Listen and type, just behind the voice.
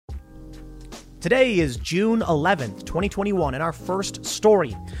Today is June 11th, 2021, and our first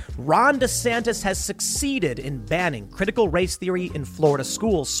story. Ron Desantis has succeeded in banning critical race theory in Florida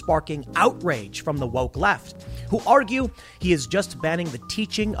schools, sparking outrage from the woke left, who argue he is just banning the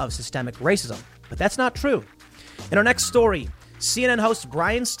teaching of systemic racism. But that's not true. In our next story, CNN host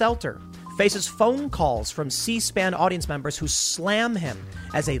Brian Stelter faces phone calls from C-SPAN audience members who slam him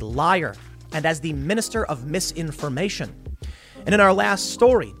as a liar and as the minister of misinformation. And in our last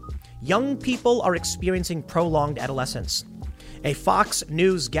story, young people are experiencing prolonged adolescence. A Fox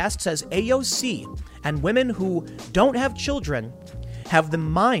News guest says AOC and women who don't have children have the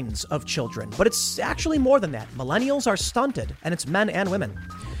minds of children. But it's actually more than that. Millennials are stunted, and it's men and women.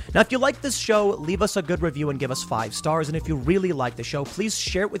 Now, if you like this show, leave us a good review and give us 5 stars. And if you really like the show, please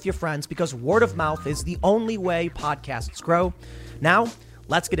share it with your friends, because word of mouth is the only way podcasts grow. Now,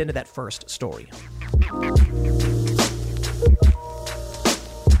 let's get into that first story.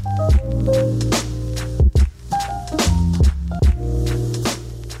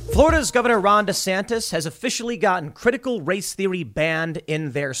 Florida's Governor Ron Desantis has officially gotten critical race theory banned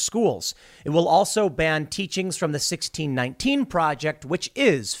in their schools. It will also ban teachings from the 1619 Project, which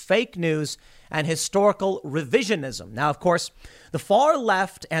is fake news and historical revisionism. Now, of course, the far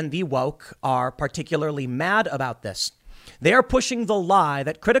left and the woke are particularly mad about this. They are pushing the lie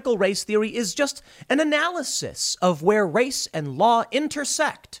that critical race theory is just an analysis of where race and law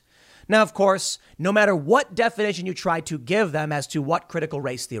intersect. Now, of course, no matter what definition you try to give them as to what critical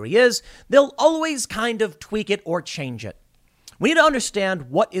race theory is, they'll always kind of tweak it or change it. We need to understand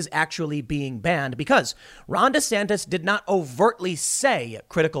what is actually being banned, because Ron DeSantis did not overtly say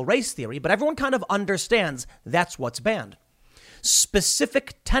critical race theory, but everyone kind of understands that's what's banned.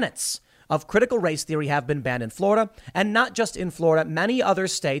 Specific tenets of critical race theory have been banned in Florida, and not just in Florida. Many other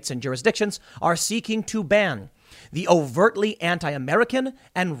states and jurisdictions are seeking to ban the overtly anti-American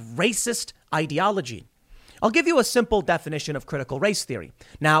and racist ideology. I'll give you a simple definition of critical race theory.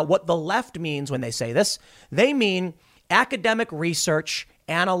 Now, what the left means when they say this, they mean academic research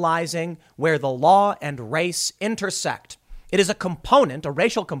analyzing where the law and race intersect. It is a component, a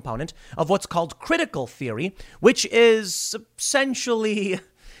racial component, of what's called critical theory, which is essentially,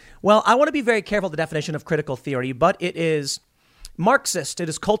 well, I want to be very careful of the definition of critical theory, but it is Marxist. It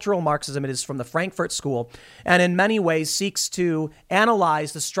is cultural Marxism. It is from the Frankfurt School, and in many ways seeks to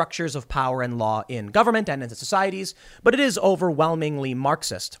analyze the structures of power and law in government and in societies, but it is overwhelmingly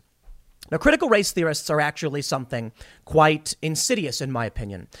Marxist. Now, critical race theorists are actually something quite insidious, in my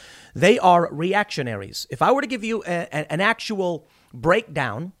opinion. They are reactionaries. If I were to give you an actual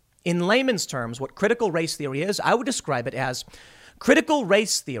breakdown in layman's terms, what critical race theory is, I would describe it as critical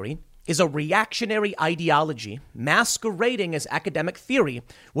race theory is a reactionary ideology masquerading as academic theory,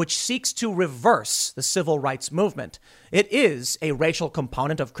 which seeks to reverse the civil rights movement. It is a racial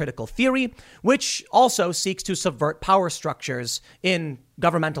component of critical theory, which also seeks to subvert power structures in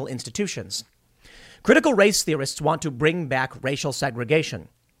governmental institutions. Critical race theorists want to bring back racial segregation.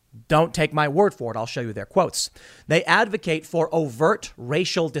 Don't take my word for it. I'll show you their quotes. They advocate for overt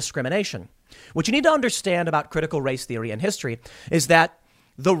racial discrimination. What you need to understand about critical race theory and history is that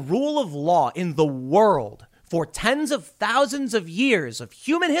the rule of law in the world for tens of thousands of years of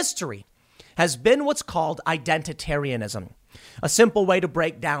human history has been what's called identitarianism. A simple way to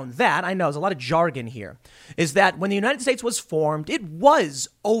break down that, I know there's a lot of jargon here, is that when the United States was formed, it was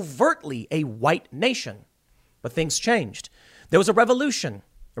overtly a white nation. But things changed. There was a revolution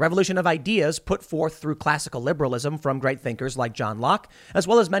of ideas put forth through classical liberalism from great thinkers like John Locke, as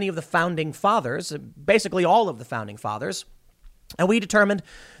well as many of the founding fathers, basically all of the founding fathers. And we determined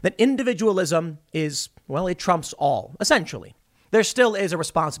that individualism is, well, it trumps all, essentially. There still is a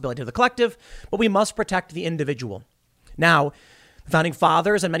responsibility to the collective, but we must protect the individual. Now, the founding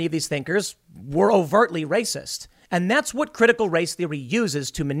fathers and many of these thinkers were overtly racist, and that's what critical race theory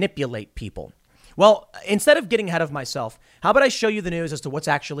uses to manipulate people. Well, instead of getting ahead of myself, how about I show you the news as to what's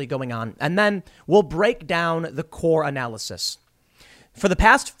actually going on, and then we'll break down the core analysis. For the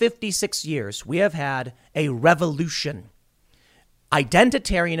past 56 years, we have had a revolution.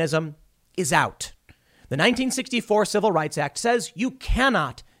 Identitarianism is out. The 1964 Civil Rights Act says you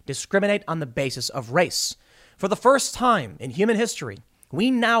cannot discriminate on the basis of race. For the first time in human history, we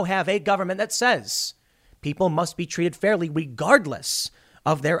now have a government that says people must be treated fairly regardless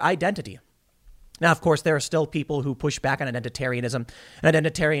of their identity. Now, of course, there are still people who push back on identitarianism and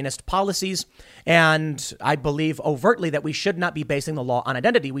identitarianist policies, and I believe overtly that we should not be basing the law on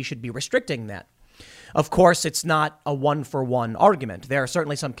identity. We should be restricting that. Of course, it's not a one-for-one argument. There are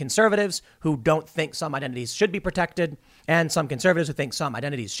certainly some conservatives who don't think some identities should be protected, and some conservatives who think some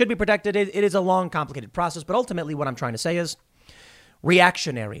identities should be protected. It is a long, complicated process, but ultimately what I'm trying to say is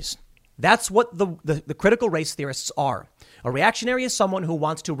reactionaries. That's what the critical race theorists are. A reactionary is someone who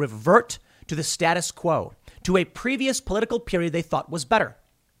wants to revert to the status quo, to a previous political period they thought was better.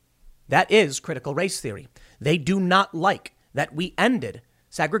 That is critical race theory. They do not like that we ended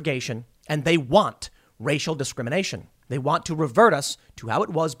segregation, and they want racial discrimination. They want to revert us to how it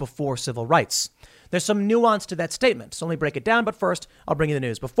was before civil rights. There's some nuance to that statement, so let me break it down. But first, I'll bring you the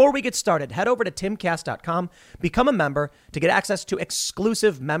news. Before we get started, head over to timcast.com, become a member to get access to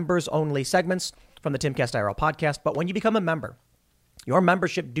exclusive members-only segments from the Timcast IRL podcast. But when you become a member, your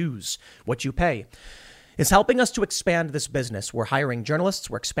membership dues, what you pay, is helping us to expand this business. We're hiring journalists.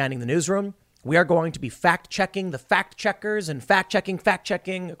 We're expanding the newsroom. We are going to be fact-checking the fact-checkers and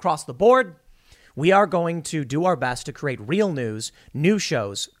fact-checking across the board. We are going to do our best to create real news, new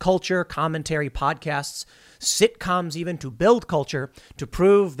shows, culture, commentary, podcasts, sitcoms, even to build culture, to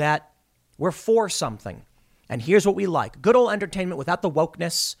prove that we're for something. And here's what we like. Good old entertainment without the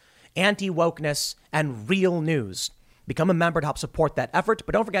wokeness, anti-wokeness, and real news. Become a member to help support that effort.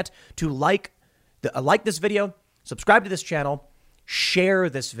 But don't forget to like this video, subscribe to this channel, share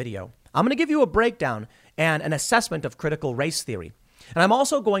this video. I'm going to give you a breakdown and an assessment of critical race theory. And I'm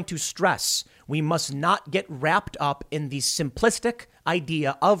also going to stress we must not get wrapped up in the simplistic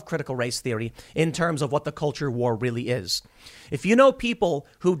idea of critical race theory in terms of what the culture war really is. If you know people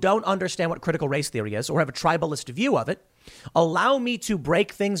who don't understand what critical race theory is or have a tribalist view of it, allow me to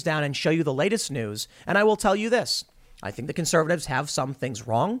break things down and show you the latest news. And I will tell you this. I think the conservatives have some things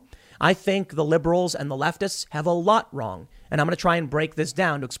wrong. I think the liberals and the leftists have a lot wrong. And I'm going to try and break this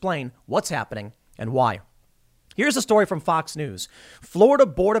down to explain what's happening and why. Here's a story from Fox News. Florida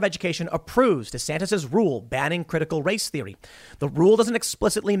Board of Education approves DeSantis' rule banning critical race theory. The rule doesn't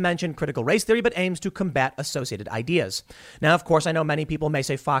explicitly mention critical race theory, but aims to combat associated ideas. Now, of course, I know many people may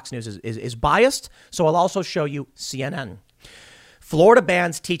say Fox News is biased, so I'll also show you CNN. Florida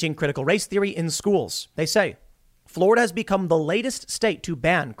bans teaching critical race theory in schools. They say Florida has become the latest state to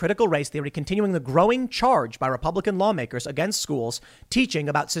ban critical race theory, continuing the growing charge by Republican lawmakers against schools teaching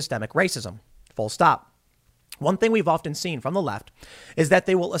about systemic racism. Full stop. One thing we've often seen from the left is that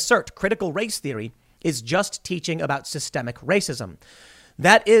they will assert critical race theory is just teaching about systemic racism.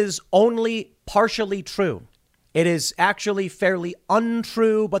 That is only partially true. It is actually fairly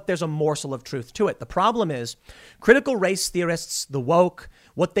untrue, but there's a morsel of truth to it. The problem is critical race theorists, the woke,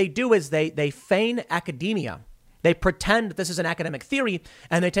 what they do is they feign academia. They pretend this is an academic theory,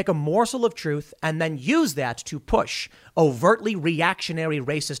 and they take a morsel of truth and then use that to push overtly reactionary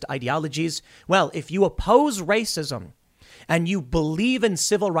racist ideologies. Well, if you oppose racism and you believe in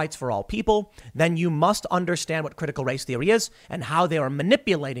civil rights for all people, then you must understand what critical race theory is and how they are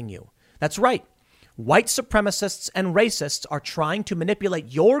manipulating you. That's right. White supremacists and racists are trying to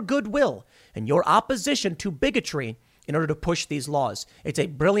manipulate your goodwill and your opposition to bigotry in order to push these laws. It's a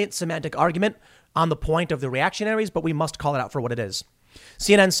brilliant semantic argument on the point of the reactionaries, but we must call it out for what it is.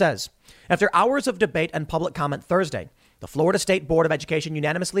 CNN says, after hours of debate and public comment Thursday, the Florida State Board of Education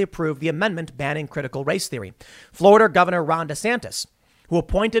unanimously approved the amendment banning critical race theory. Florida Governor Ron Desantis, who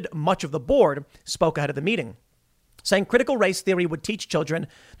appointed much of the board, spoke ahead of the meeting, saying critical race theory would teach children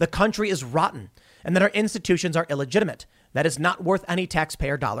the country is rotten and that our institutions are illegitimate. That is not worth any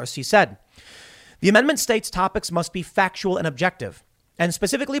taxpayer dollars, he said. The amendment states topics must be factual and objective, and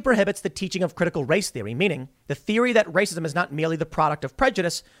specifically prohibits the teaching of critical race theory, meaning the theory that racism is not merely the product of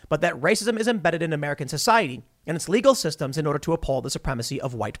prejudice, but that racism is embedded in American society and its legal systems in order to uphold the supremacy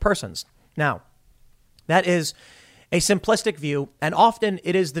of white persons. Now, that is a simplistic view, and often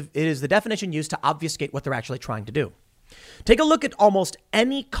it is the definition used to obfuscate what they're actually trying to do. Take a look at almost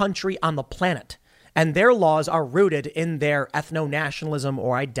any country on the planet, and their laws are rooted in their ethno-nationalism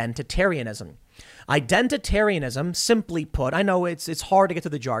or identitarianism. Identitarianism, simply put, I know it's hard to get to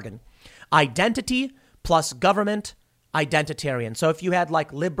the jargon. Identity plus government, identitarian. So if you had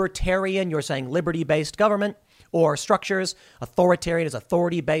like libertarian, you're saying liberty-based government or structures. Authoritarian is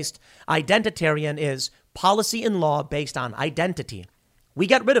authority-based. Identitarian is policy and law based on identity. We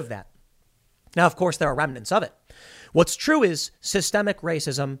got rid of that. Now, of course, there are remnants of it. What's true is systemic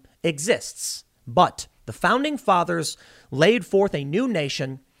racism exists, but the founding fathers laid forth a new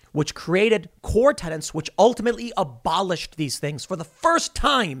nation which created core tenets which ultimately abolished these things for the first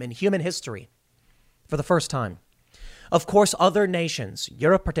time in human history. For the first time. Of course, other nations,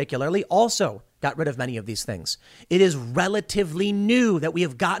 Europe particularly, also got rid of many of these things. It is relatively new that we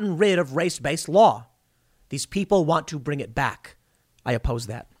have gotten rid of race-based law. These people want to bring it back. I oppose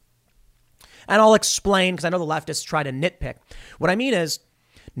that. And I'll explain, because I know the leftists try to nitpick. What I mean is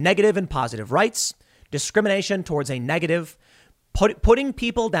negative and positive rights, discrimination towards a negative, putting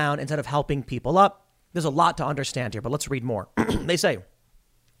people down instead of helping people up. There's a lot to understand here, but let's read more. They say,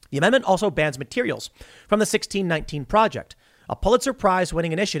 The amendment also bans materials from the 1619 Project, a Pulitzer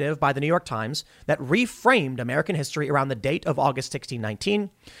Prize-winning initiative by the New York Times that reframed American history around the date of August 1619,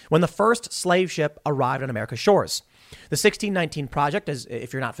 when the first slave ship arrived on America's shores. The 1619 Project,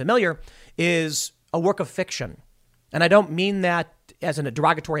 if you're not familiar, is a work of fiction. And I don't mean that as a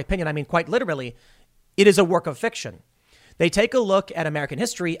derogatory opinion. I mean, quite literally, it is a work of fiction. They take a look at American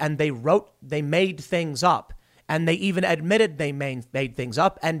history and they made things up. And they even admitted they made things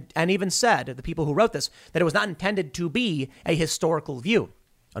up and even said, the people who wrote this, that it was not intended to be a historical view.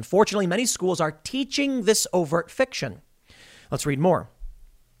 Unfortunately, many schools are teaching this overt fiction. Let's read more.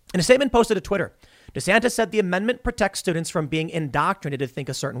 In a statement posted to Twitter, DeSantis said the amendment protects students from being indoctrinated to think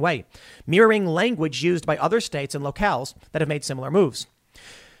a certain way, mirroring language used by other states and locales that have made similar moves.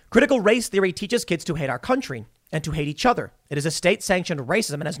 Critical race theory teaches kids to hate our country and to hate each other. It is a state-sanctioned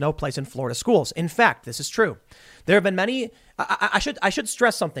racism and has no place in Florida schools. In fact, this is true. There have been many. I should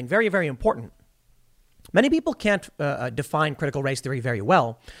stress something very, very important. Many people can't define critical race theory very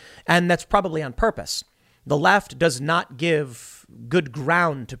well, and that's probably on purpose. The left does not give good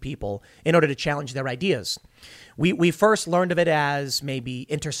ground to people in order to challenge their ideas. We first learned of it as maybe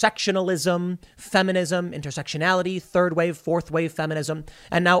intersectionalism, feminism, intersectionality, third wave, fourth wave feminism,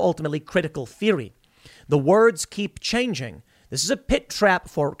 and now ultimately critical theory. The words keep changing. This is a pit trap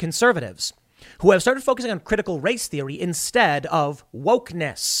for conservatives who have started focusing on critical race theory instead of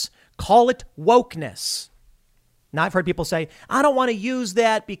wokeness. Call it wokeness. Now, I've heard people say, I don't want to use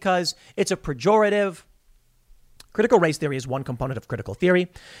that because it's a pejorative. Critical race theory is one component of critical theory.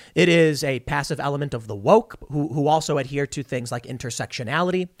 It is a passive element of the woke who also adhere to things like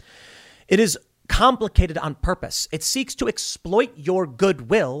intersectionality. It is complicated on purpose. It seeks to exploit your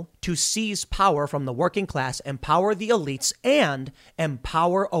goodwill to seize power from the working class, empower the elites, and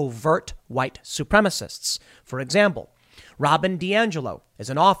empower overt white supremacists. For example, Robin DiAngelo is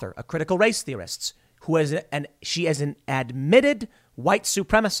an author, a critical race theorist, she is an admitted white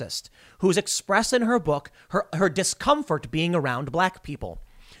supremacist who's expressed in her book her discomfort being around black people.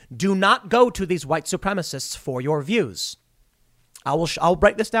 Do not go to these white supremacists for your views. I'll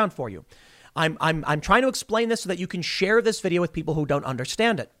break this down for you. I'm trying to explain this so that you can share this video with people who don't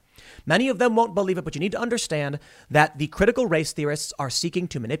understand it. Many of them won't believe it, but you need to understand that the critical race theorists are seeking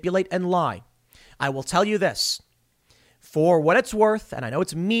to manipulate and lie. I will tell you this. For what it's worth, and I know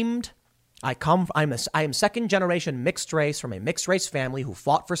it's memed, I am second generation mixed race from a mixed race family who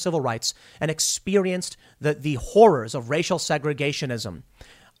fought for civil rights and experienced the horrors of racial segregationism.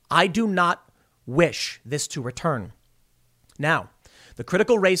 I do not wish this to return. Now, the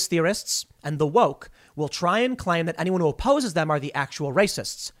critical race theorists and the woke will try and claim that anyone who opposes them are the actual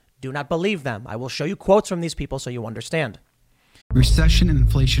racists. Do not believe them. I will show you quotes from these people so you understand. Recession and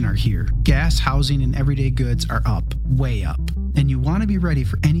inflation are here. Gas, housing, and everyday goods are up, way up. And you want to be ready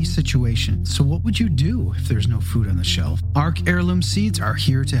for any situation. So what would you do if there's no food on the shelf? ARC Heirloom Seeds are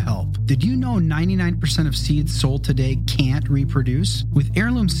here to help. Did you know 99% of seeds sold today can't reproduce? With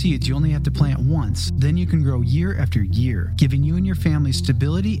Heirloom Seeds, you only have to plant once. Then you can grow year after year, giving you and your family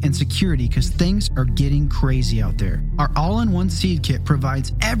stability and security because things are getting crazy out there. Our all-in-one seed kit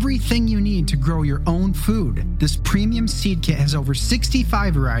provides everything you need to grow your own food. This premium seed kit has over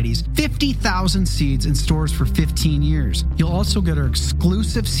 65 varieties, 50,000 seeds in stores for 15 years. You'll also get our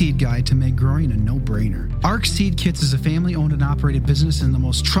exclusive seed guide to make growing a no-brainer. ARC Seed Kits is a family-owned and operated business and the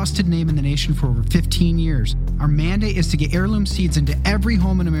most trusted name in the nation for over 15 years. Our mandate is to get heirloom seeds into every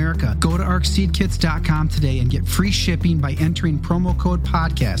home in America. Go to arcseedkits.com today and get free shipping by entering promo code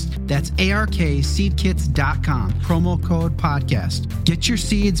podcast. That's arcseedkits.com, promo code podcast. Get your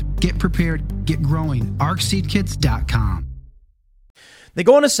seeds, get prepared, get growing. arcseedkits.com. They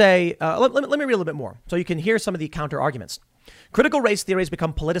go on to say, let me read a little bit more so you can hear some of the counter arguments. Critical race theory has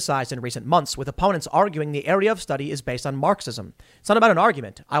become politicized in recent months, with opponents arguing the area of study is based on Marxism. It's not about an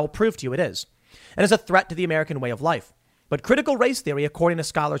argument. I will prove to you it is. And is a threat to the American way of life. But critical race theory, according to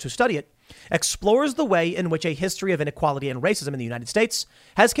scholars who study it, explores the way in which a history of inequality and racism in the United States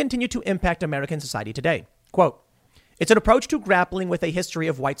has continued to impact American society today. Quote, it's an approach to grappling with a history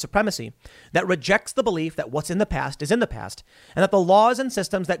of white supremacy that rejects the belief that what's in the past is in the past and that the laws and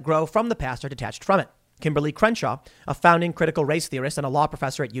systems that grow from the past are detached from it. Kimberly Crenshaw, a founding critical race theorist and a law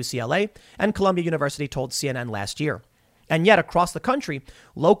professor at UCLA and Columbia University, told CNN last year. And yet across the country,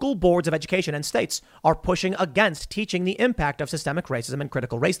 local boards of education and states are pushing against teaching the impact of systemic racism and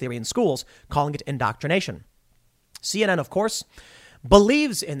critical race theory in schools, calling it indoctrination. CNN, of course,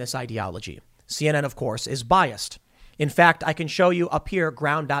 believes in this ideology. CNN, of course, is biased. In fact, I can show you up here,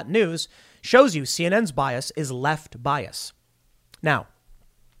 ground.news shows you CNN's bias is left bias. Now,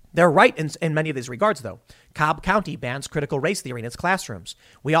 They're right in many of these regards, though. Cobb County bans critical race theory in its classrooms.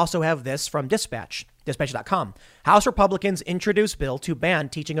 We also have this from dispatch.com. House Republicans introduce bill to ban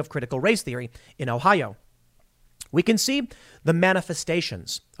teaching of critical race theory in Ohio. We can see the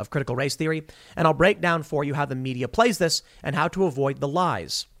manifestations of critical race theory, and I'll break down for you how the media plays this and how to avoid the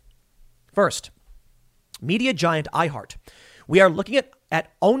lies. First, media giant iHeart. We are looking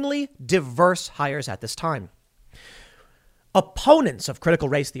at only diverse hires at this time. Opponents of critical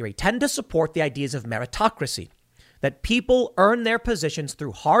race theory tend to support the ideas of meritocracy, that people earn their positions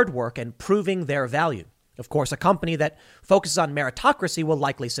through hard work and proving their value. Of course, a company that focuses on meritocracy will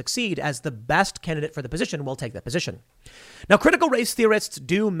likely succeed, as the best candidate for the position will take that position. Now, critical race theorists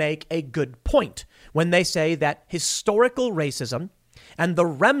do make a good point when they say that historical racism and the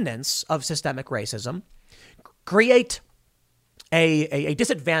remnants of systemic racism create a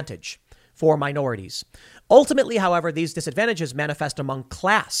disadvantage for minorities. Ultimately, however, these disadvantages manifest among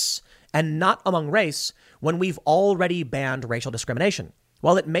class and not among race when we've already banned racial discrimination.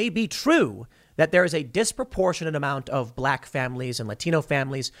 While it may be true that there is a disproportionate amount of black families and Latino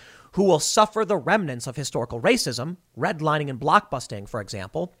families who will suffer the remnants of historical racism, redlining and blockbusting, for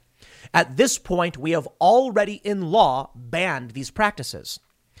example, at this point, we have already in law banned these practices.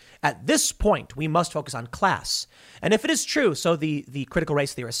 At this point, we must focus on class. And if it is true, so the critical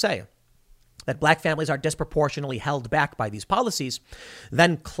race theorists say, that black families are disproportionately held back by these policies,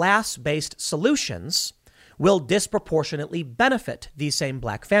 then class-based solutions will disproportionately benefit these same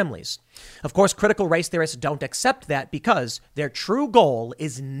black families. Of course, critical race theorists don't accept that because their true goal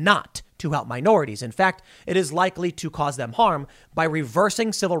is not to help minorities. In fact, it is likely to cause them harm by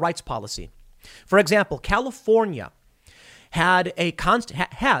reversing civil rights policy. For example, California has a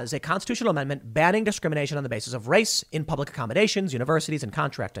constitutional amendment banning discrimination on the basis of race in public accommodations, universities, and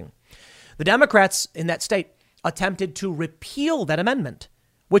contracting. The Democrats in that state attempted to repeal that amendment,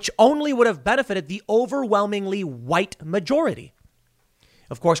 which only would have benefited the overwhelmingly white majority.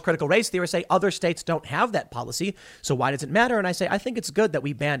 Of course, critical race theorists say other states don't have that policy, so why does it matter? And I say, I think it's good that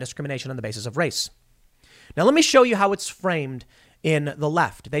we ban discrimination on the basis of race. Now, let me show you how it's framed in the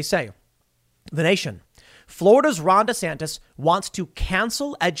left. They say, The Nation, Florida's Ron Desantis wants to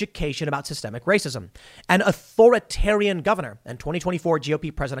cancel education about systemic racism. An authoritarian governor and 2024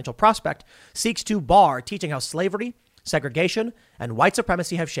 GOP presidential prospect seeks to bar teaching how slavery, segregation, and white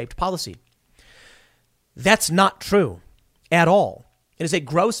supremacy have shaped policy. That's not true at all. It is a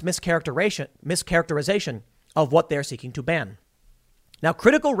gross mischaracterization of what they're seeking to ban. Now,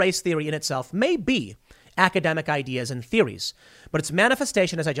 critical race theory in itself may be academic ideas and theories, but its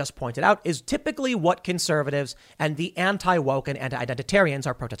manifestation, as I just pointed out, is typically what conservatives and the anti-woke and anti-identitarians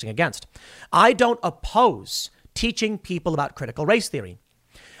are protesting against. I don't oppose teaching people about critical race theory.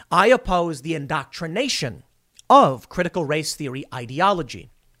 I oppose the indoctrination of critical race theory ideology.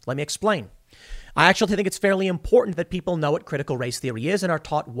 Let me explain. I actually think it's fairly important that people know what critical race theory is and are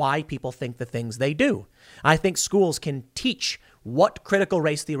taught why people think the things they do. I think schools can teach what critical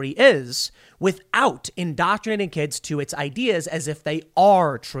race theory is without indoctrinating kids to its ideas as if they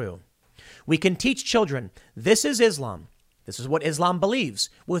are true. We can teach children, this is Islam, this is what Islam believes,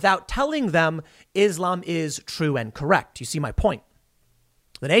 without telling them Islam is true and correct. You see my point?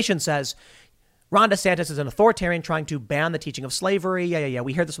 The Nation says, Ron DeSantis is an authoritarian trying to ban the teaching of slavery. Yeah.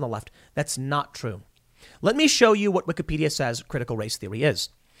 We hear this on the left. That's not true. Let me show you what Wikipedia says critical race theory is.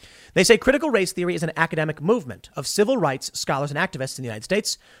 They say critical race theory is an academic movement of civil rights scholars and activists in the United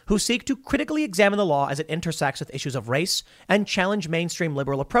States who seek to critically examine the law as it intersects with issues of race and challenge mainstream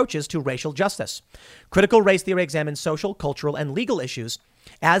liberal approaches to racial justice. Critical race theory examines social, cultural, and legal issues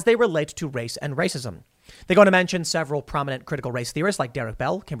as they relate to race and racism. They go on to mention several prominent critical race theorists like Derek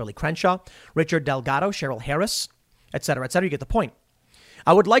Bell, Kimberly Crenshaw, Richard Delgado, Cheryl Harris, etc., etc. You get the point.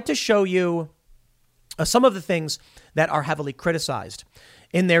 I would like to show you some of the things that are heavily criticized.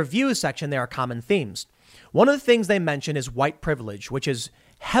 In their views section, there are common themes. One of the things they mention is white privilege, which is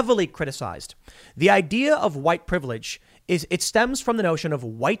heavily criticized. The idea of white privilege is it stems from the notion of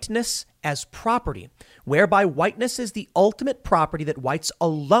whiteness as property, whereby whiteness is the ultimate property that whites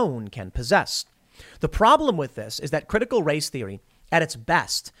alone can possess. The problem with this is that critical race theory, at its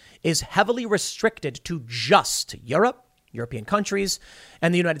best, is heavily restricted to just Europe, European countries,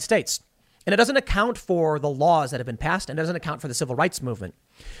 and the United States. And it doesn't account for the laws that have been passed, and it doesn't account for the civil rights movement.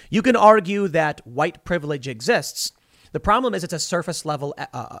 You can argue that white privilege exists. The problem is it's a surface level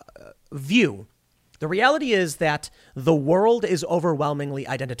view. The reality is that the world is overwhelmingly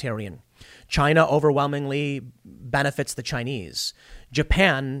identitarian. China overwhelmingly benefits the Chinese.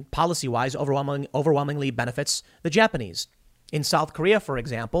 Japan, policy-wise, overwhelmingly benefits the Japanese. In South Korea, for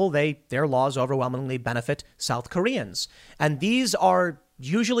example, their laws overwhelmingly benefit South Koreans. And these are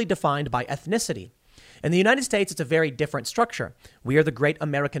usually defined by ethnicity. In the United States, it's a very different structure. We are the great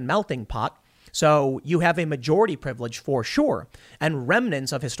American melting pot. So you have a majority privilege for sure, and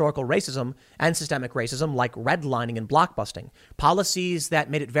remnants of historical racism and systemic racism like redlining and blockbusting, policies that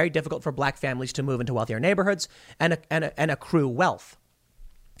made it very difficult for black families to move into wealthier neighborhoods and accrue wealth.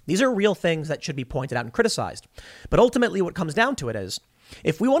 These are real things that should be pointed out and criticized. But ultimately, what comes down to it is,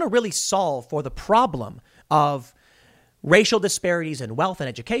 if we want to really solve for the problem of racial disparities in wealth and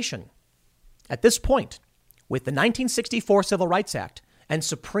education, at this point, with the 1964 Civil Rights Act and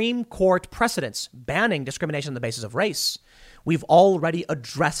Supreme Court precedents banning discrimination on the basis of race, we've already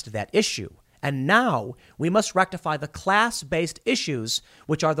addressed that issue. And now we must rectify the class-based issues,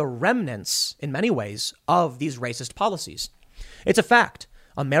 which are the remnants, in many ways, of these racist policies. It's a fact.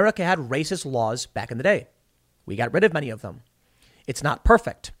 America had racist laws back in the day. We got rid of many of them. It's not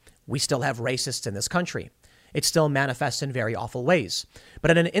perfect. We still have racists in this country. It still manifests in very awful ways.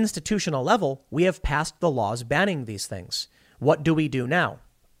 But at an institutional level, we have passed the laws banning these things. What do we do now?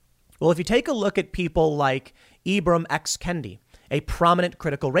 Well, if you take a look at people like Ibram X. Kendi, a prominent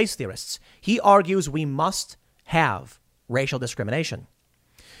critical race theorist, he argues we must have racial discrimination.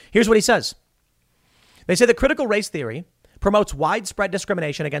 Here's what he says. They say that critical race theory promotes widespread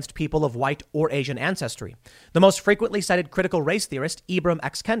discrimination against people of white or Asian ancestry. The most frequently cited critical race theorist, Ibram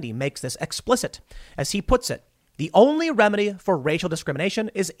X. Kendi, makes this explicit. As he puts it, the only remedy for racial discrimination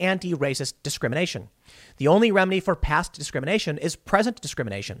is anti-racist discrimination. The only remedy for past discrimination is present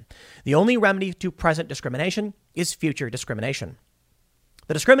discrimination. The only remedy to present discrimination is future discrimination.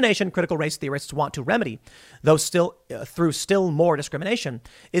 The discrimination critical race theorists want to remedy, though through still more discrimination,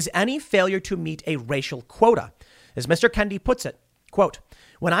 is any failure to meet a racial quota. As Mr. Kendi puts it, quote,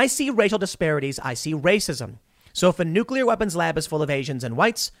 "When I see racial disparities, I see racism. So if a nuclear weapons lab is full of Asians and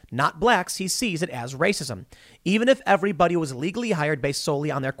whites, not blacks, he sees it as racism, even if everybody was legally hired based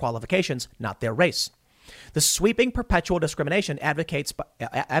solely on their qualifications, not their race. The sweeping perpetual discrimination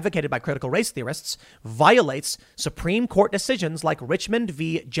advocated by critical race theorists violates Supreme Court decisions like Richmond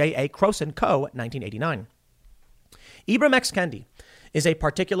v. J.A. Croson Co. 1989. Ibram X. Kendi is a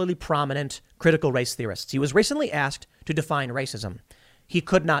particularly prominent critical race theorist. He was recently asked to define racism. He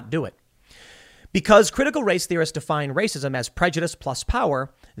could not do it. Because critical race theorists define racism as prejudice plus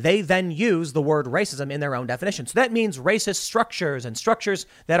power, they then use the word racism in their own definition. So that means racist structures and structures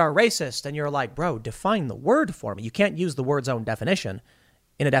that are racist. And you're like, bro, define the word for me. You can't use the word's own definition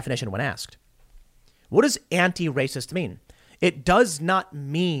in a definition when asked. What does anti-racist mean? It does not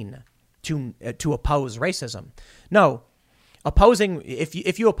mean to oppose racism. No,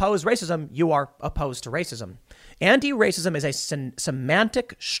 if you oppose racism, you are opposed to racism. Anti-racism is a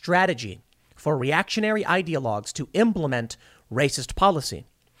semantic strategy for reactionary ideologues to implement racist policy.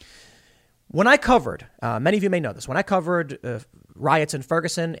 When I covered, many of you may know this, when I covered riots in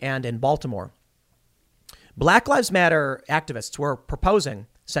Ferguson and in Baltimore, Black Lives Matter activists were proposing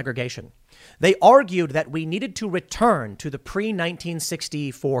segregation. They argued that we needed to return to the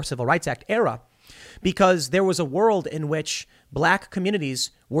pre-1964 Civil Rights Act era because there was a world in which black communities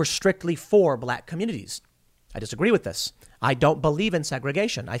were strictly for black communities. I disagree with this. I don't believe in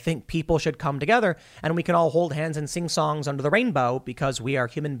segregation. I think people should come together and we can all hold hands and sing songs under the rainbow because we are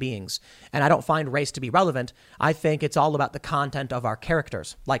human beings. And I don't find race to be relevant. I think it's all about the content of our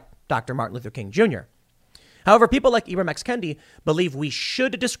characters, like Dr. Martin Luther King Jr. However, people like Ibram X. Kendi believe we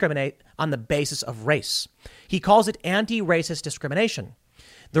should discriminate on the basis of race. He calls it anti-racist discrimination.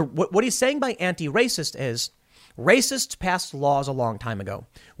 What he's saying by anti-racist is racists passed laws a long time ago.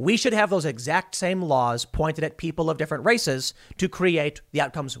 We should have those exact same laws pointed at people of different races to create the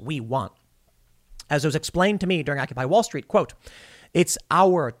outcomes we want. As was explained to me during Occupy Wall Street, quote, "It's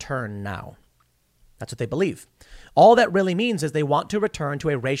our turn now." That's what they believe. All that really means is they want to return to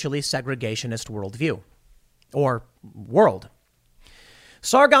a racially segregationist worldview or world.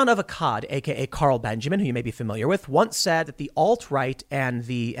 Sargon of Akkad, a.k.a. Carl Benjamin, who you may be familiar with, once said that the alt-right and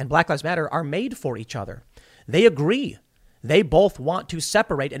Black Lives Matter are made for each other. They agree. They both want to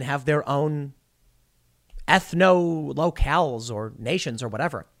separate and have their own ethno-locales or nations or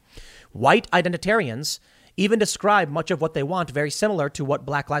whatever. White identitarians even describe much of what they want very similar to what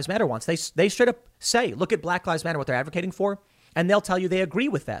Black Lives Matter wants. They straight up say, look at Black Lives Matter, what they're advocating for, and they'll tell you they agree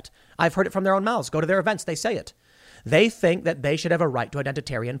with that. I've heard it from their own mouths. Go to their events. They say it. They think that they should have a right to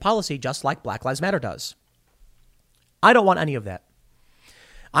identitarian policy just like Black Lives Matter does. I don't want any of that.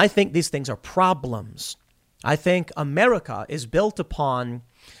 I think these things are problems. I think America is built upon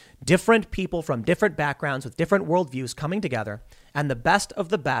different people from different backgrounds with different worldviews coming together, and the best of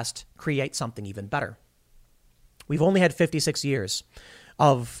the best create something even better. We've only had 56 years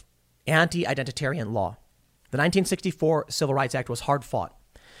of anti-identitarian law. The 1964 Civil Rights Act was hard fought.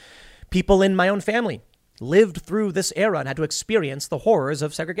 People in my own family lived through this era and had to experience the horrors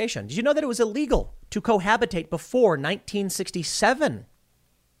of segregation. Did you know that it was illegal to cohabitate before 1967?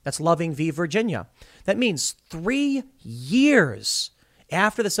 That's Loving v. Virginia. That means 3 years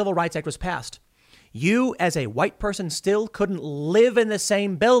after the Civil Rights Act was passed, you as a white person still couldn't live in the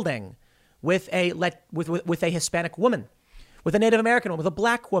same building with a Hispanic woman, with a Native American woman, with a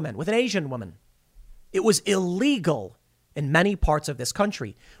black woman, with an Asian woman. It was illegal in many parts of this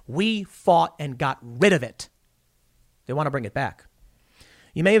country. We fought and got rid of it. They want to bring it back.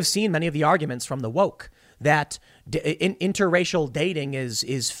 You may have seen many of the arguments from the woke that interracial dating is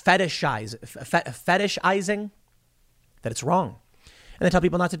fetishizing, that it's wrong. And they tell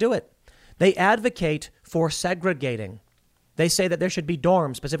people not to do it. They advocate for segregating. They say that there should be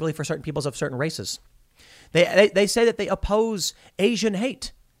dorms specifically for certain peoples of certain races. They say that they oppose Asian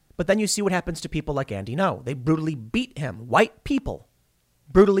hate. But then you see what happens to people like Andy Ngo. They brutally beat him. White people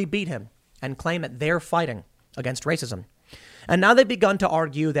brutally beat him and claim that they're fighting against racism. And now they've begun to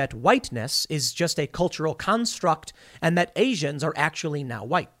argue that whiteness is just a cultural construct and that Asians are actually now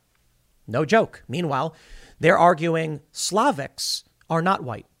white. No joke. Meanwhile, they're arguing Slavics are not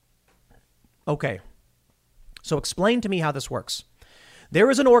white. Okay, so explain to me how this works. There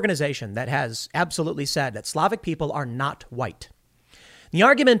is an organization that has absolutely said that Slavic people are not white. The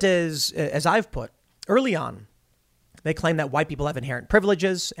argument is, as I've put early on, they claim that white people have inherent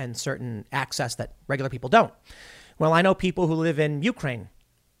privileges and certain access that regular people don't. Well, I know people who live in Ukraine.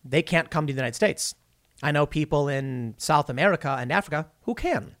 They can't come to the United States. I know people in South America and Africa who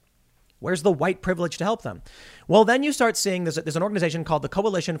can. Where's the white privilege to help them? Well, then you start seeing there's an organization called the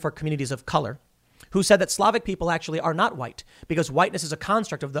Coalition for Communities of Color who said that Slavic people actually are not white because whiteness is a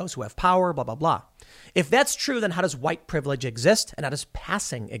construct of those who have power, blah, blah, blah. If that's true, then how does white privilege exist and how does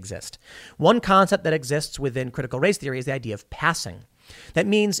passing exist? One concept that exists within critical race theory is the idea of passing. That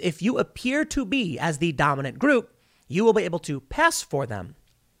means if you appear to be as the dominant group, you will be able to pass for them.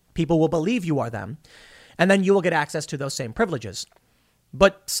 People will believe you are them, and then you will get access to those same privileges.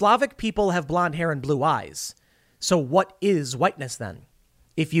 But Slavic people have blonde hair and blue eyes. So what is whiteness then?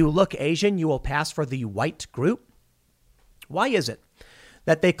 If you look Asian, you will pass for the white group? Why is it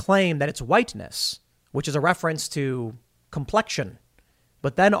that they claim that it's whiteness, which is a reference to complexion,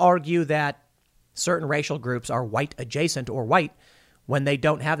 but then argue that certain racial groups are white adjacent or white when they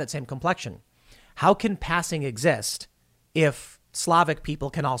don't have that same complexion? How can passing exist if Slavic people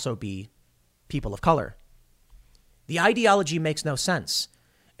can also be people of color? The ideology makes no sense.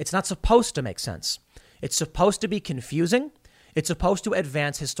 It's not supposed to make sense. It's supposed to be confusing. It's supposed to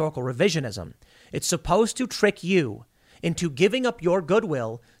advance historical revisionism. It's supposed to trick you into giving up your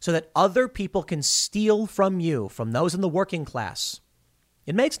goodwill so that other people can steal from you, from those in the working class.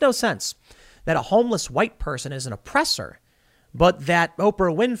 It makes no sense that a homeless white person is an oppressor, but that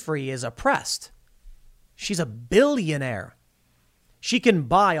Oprah Winfrey is oppressed. She's a billionaire. She can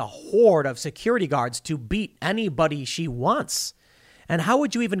buy a horde of security guards to beat anybody she wants. And how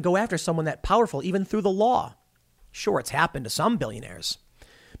would you even go after someone that powerful, even through the law? Sure, it's happened to some billionaires,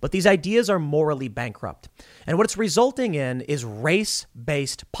 but these ideas are morally bankrupt. And what it's resulting in is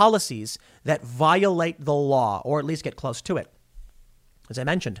race-based policies that violate the law, or at least get close to it. As I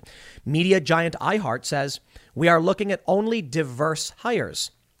mentioned, media giant iHeart says, we are looking at only diverse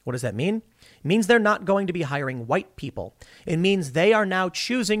hires. What does that mean? It means they're not going to be hiring white people. It means they are now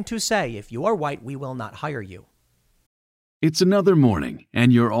choosing to say, if you are white, we will not hire you. It's another morning,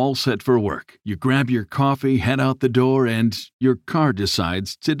 and you're all set for work. You grab your coffee, head out the door, and your car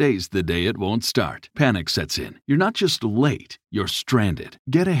decides today's the day it won't start. Panic sets in. You're not just late, you're stranded.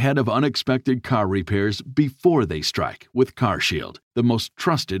 Get ahead of unexpected car repairs before they strike with CarShield, the most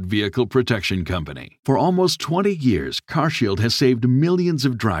trusted vehicle protection company. For almost 20 years, CarShield has saved millions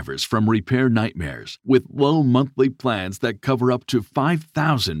of drivers from repair nightmares with low monthly plans that cover up to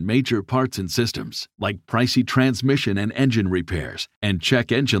 5,000 major parts and systems, like pricey transmission and engine repairs and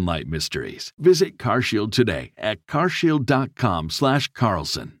check engine light mysteries. Visit CarShield today at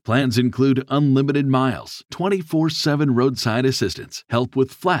carshield.com/Carlson. Plans include unlimited miles, 24/7 roadside assistance, help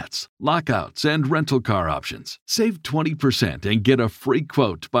with flats, lockouts, and rental car options. Save 20% and get a free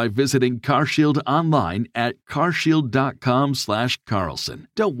quote by visiting CarShield online at carshield.com/Carlson.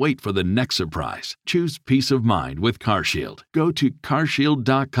 Don't wait for the next surprise. Choose peace of mind with CarShield. Go to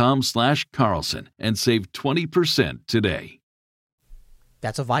carshield.com/Carlson and save 20% today.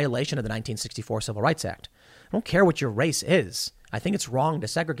 That's a violation of the 1964 Civil Rights Act. I don't care what your race is. I think it's wrong to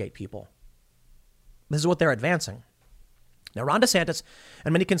segregate people. This is what they're advancing. Now, Ron Desantis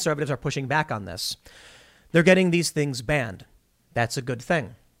and many conservatives are pushing back on this. They're getting these things banned. That's a good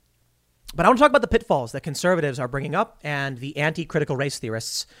thing. But I want to talk about the pitfalls that conservatives are bringing up and the anti-critical race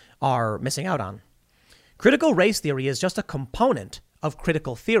theorists are missing out on. Critical race theory is just a component of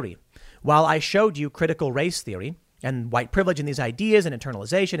critical theory. While I showed you critical race theory and white privilege and these ideas and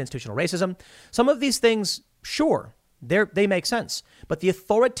internalization, institutional racism, some of these things, sure, they make sense. But the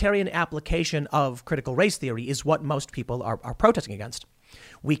authoritarian application of critical race theory is what most people are protesting against.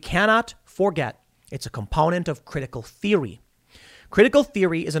 We cannot forget it's a component of critical theory. Critical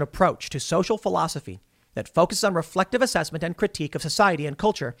theory is an approach to social philosophy that focuses on reflective assessment and critique of society and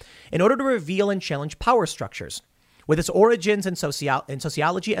culture in order to reveal and challenge power structures. With its origins in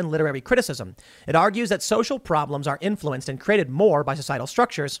sociology and literary criticism, it argues that social problems are influenced and created more by societal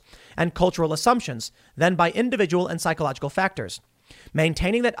structures and cultural assumptions than by individual and psychological factors.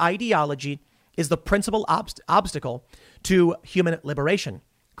 Maintaining that ideology is the principal obstacle to human liberation.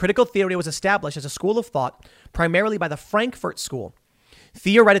 Critical theory was established as a school of thought primarily by the Frankfurt School.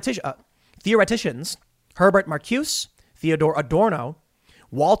 Theoreticians Herbert Marcuse, Theodor Adorno,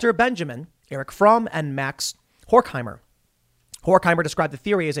 Walter Benjamin, Erich Fromm, and Max Horkheimer. Horkheimer described the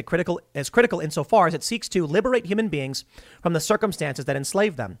theory as critical insofar as it seeks to liberate human beings from the circumstances that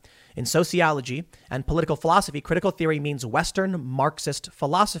enslave them. In sociology and political philosophy, critical theory means Western Marxist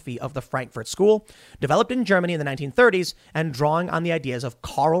philosophy of the Frankfurt School, developed in Germany in the 1930s and drawing on the ideas of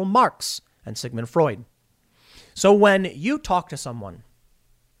Karl Marx and Sigmund Freud. So when you talk to someone,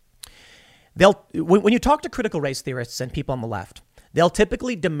 when you talk to critical race theorists and people on the left, they'll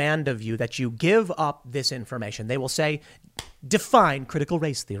typically demand of you that you give up this information. They will say, define critical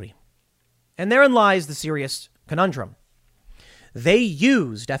race theory. And therein lies the serious conundrum. They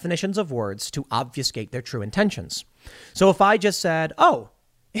use definitions of words to obfuscate their true intentions. So if I just said,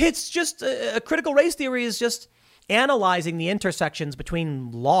 it's just a critical race theory is just analyzing the intersections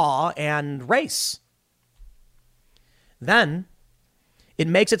between law and race, then it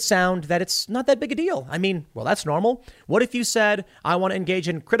makes it sound that it's not that big a deal. I mean, well, that's normal. What if you said, I want to engage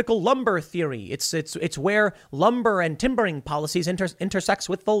in critical lumber theory? It's where lumber and timbering policies intersects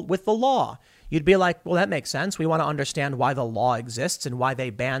with the law. You'd be like, well, that makes sense. We want to understand why the law exists and why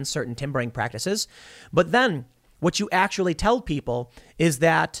they ban certain timbering practices. But then what you actually tell people is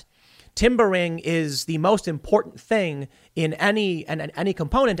that timbering is the most important thing in any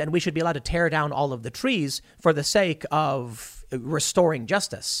component, and we should be allowed to tear down all of the trees for the sake of restoring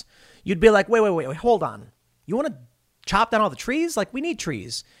justice. You'd be like, wait, hold on. You want to chop down all the trees? Like, we need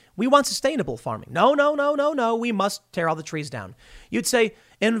trees. We want sustainable farming. No. We must tear all the trees down. You'd say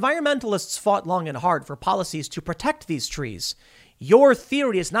environmentalists fought long and hard for policies to protect these trees. Your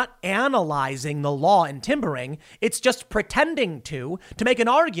theory is not analyzing the law in timbering. It's just pretending to make an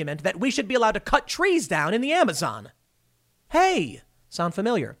argument that we should be allowed to cut trees down in the Amazon. Hey, sound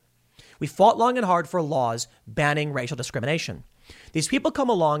familiar? We fought long and hard for laws banning racial discrimination. These people come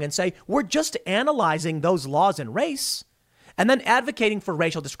along and say, we're just analyzing those laws in race and then advocating for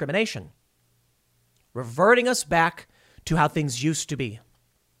racial discrimination, reverting us back to how things used to be.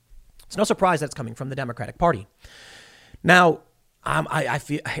 It's no surprise that's coming from the Democratic Party. Now, I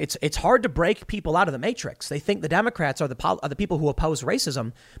feel it's hard to break people out of the matrix. They think the Democrats are the people who oppose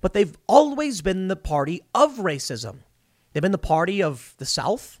racism, but they've always been the party of racism. They've been the party of the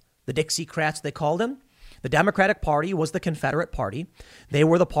South, the Dixiecrats they called them. The Democratic Party was the Confederate Party. They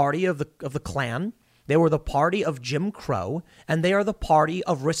were the party of the Klan. They were the party of Jim Crow, and they are the party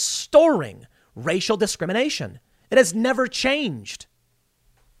of restoring racial discrimination. It has never changed.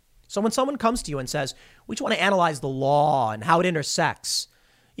 So when someone comes to you and says, we just want to analyze the law and how it intersects,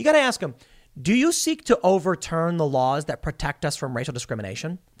 you got to ask them, do you seek to overturn the laws that protect us from racial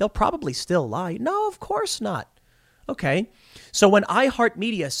discrimination? They'll probably still lie. No, of course not. Okay. So when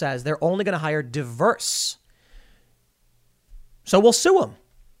iHeartMedia says they're only going to hire diverse, so we'll sue them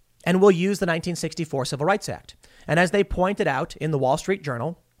and we'll use the 1964 Civil Rights Act. And as they pointed out in the Wall Street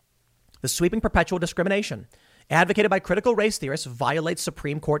Journal, the sweeping perpetual discrimination advocated by critical race theorists violates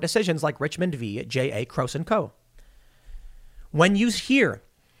Supreme Court decisions like Richmond v. J.A. Croce & Co. When you hear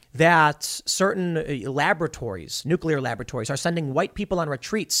that certain laboratories, nuclear laboratories, are sending white people on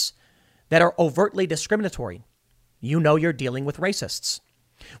retreats that are overtly discriminatory, you know you're dealing with racists.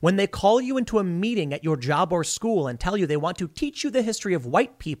 When they call you into a meeting at your job or school and tell you they want to teach you the history of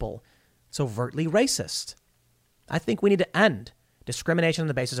white people, it's overtly racist. I think we need to end discrimination on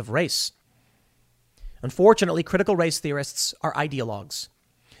the basis of race. Unfortunately, critical race theorists are ideologues.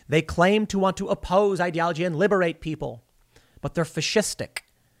 They claim to want to oppose ideology and liberate people, but they're fascistic.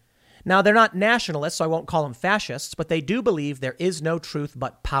 Now, they're not nationalists, so I won't call them fascists, but they do believe there is no truth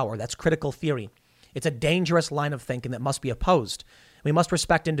but power. That's critical theory. It's a dangerous line of thinking that must be opposed. We must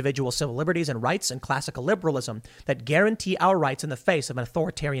respect individual civil liberties and rights and classical liberalism that guarantee our rights in the face of an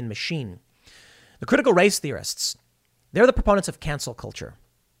authoritarian machine. The critical race theorists, they're the proponents of cancel culture.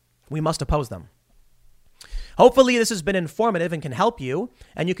 We must oppose them. Hopefully this has been informative and can help you,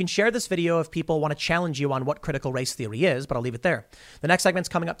 and you can share this video if people want to challenge you on what critical race theory is, but I'll leave it there. The next segment's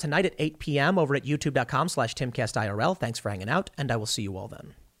coming up tonight at 8 p.m. over at youtube.com/TimCastIRL. Thanks for hanging out, and I will see you all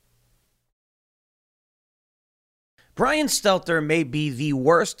then. Brian Stelter may be the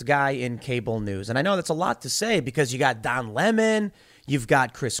worst guy in cable news. And I know that's a lot to say because you got Don Lemon, you've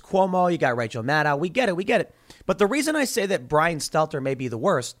got Chris Cuomo, you got Rachel Maddow. We get it. But the reason I say that Brian Stelter may be the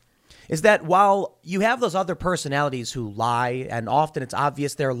worst is that while you have those other personalities who lie, and often it's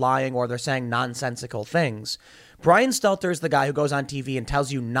obvious they're lying or they're saying nonsensical things, Brian Stelter is the guy who goes on TV and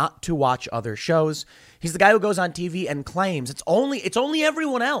tells you not to watch other shows. He's the guy who goes on TV and claims it's only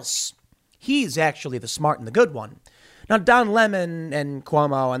everyone else. He's actually the smart and the good one. Now, Don Lemon and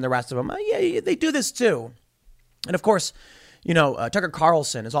Cuomo and the rest of them, yeah, they do this too. And of course, Tucker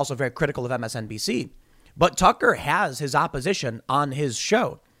Carlson is also very critical of MSNBC. But Tucker has his opposition on his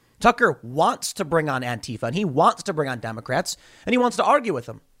show. Tucker wants to bring on Antifa, and he wants to bring on Democrats, and he wants to argue with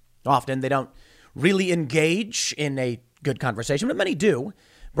them. Often they don't really engage in a good conversation, but many do.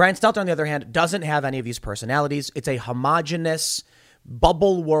 Brian Stelter, on the other hand, doesn't have any of these personalities. It's a homogenous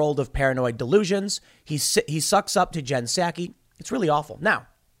bubble world of paranoid delusions. He sucks up to Jen Psaki. It's really awful. Now,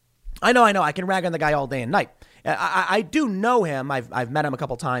 I know. I can rag on the guy all day and night. I do know him. I've met him a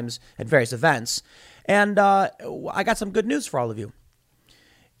couple times at various events. And I got some good news for all of you.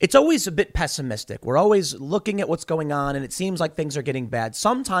 It's always a bit pessimistic. We're always looking at what's going on, and it seems like things are getting bad.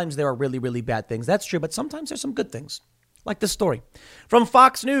 Sometimes there are really, really bad things. That's true. But sometimes there's some good things. Like this story from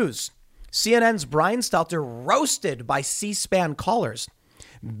Fox News. CNN's Brian Stelter roasted by C-SPAN callers.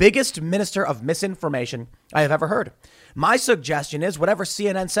 Biggest minister of misinformation I have ever heard. My suggestion is whatever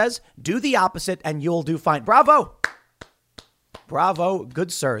CNN says, do the opposite and you'll do fine. Bravo. Bravo,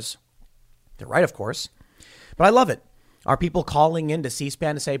 good sirs. They're right, of course. But I love it. Are people calling into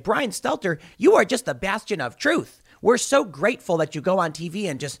C-SPAN to say, Brian Stelter, you are just the bastion of truth. We're so grateful that you go on TV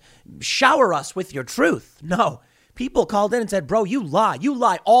and just shower us with your truth. No. People called in and said, bro, you lie. You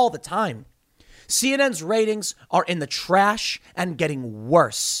lie all the time. CNN's ratings are in the trash and getting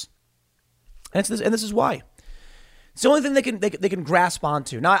worse. And this is why. It's the only thing they can grasp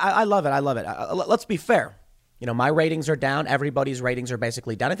onto. Now, I love it. Let's be fair. My ratings are down. Everybody's ratings are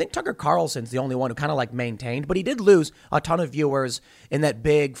basically down. I think Tucker Carlson's the only one who kind of maintained, but he did lose a ton of viewers in that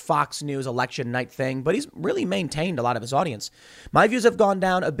big Fox News election night thing, but he's really maintained a lot of his audience. My views have gone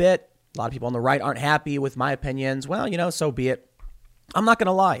down a bit. A lot of people on the right aren't happy with my opinions. Well, so be it. I'm not going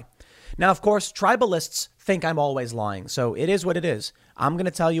to lie. Now, of course, tribalists think I'm always lying. So it is what it is. I'm going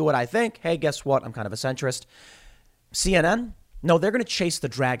to tell you what I think. Hey, guess what? I'm kind of a centrist. CNN? No, they're going to chase the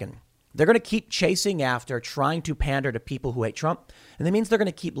dragon. They're going to keep chasing after trying to pander to people who hate Trump. And that means they're going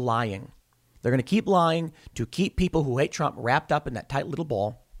to keep lying. They're going to keep lying to keep people who hate Trump wrapped up in that tight little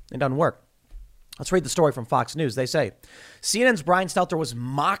ball. It doesn't work. Let's read the story from Fox News. They say, CNN's Brian Stelter was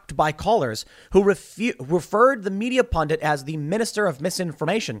mocked by callers who referred the media pundit as the minister of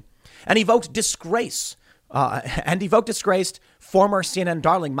misinformation and evoked disgraced former CNN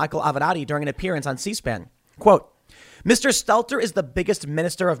darling Michael Avenatti during an appearance on C-SPAN. Quote, Mr. Stelter is the biggest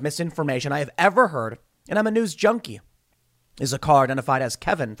minister of misinformation I have ever heard, and I'm a news junkie, is a caller identified as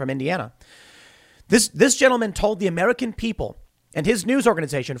Kevin from Indiana. This gentleman told the American people and his news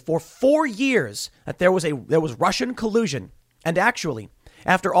organization for 4 years that there was Russian collusion. And actually,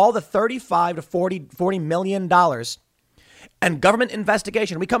 after all the $35 to $40 million and government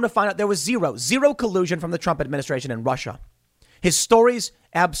investigation, we come to find out there was zero collusion from the Trump administration in Russia. His stories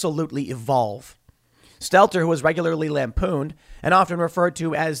absolutely evolve. Stelter, who was regularly lampooned and often referred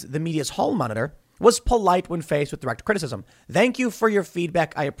to as the media's hall monitor, was polite when faced with direct criticism. Thank you for your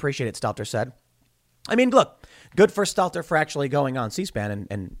feedback. I appreciate it, Stelter said. I mean, look, good for Stelter for actually going on C-SPAN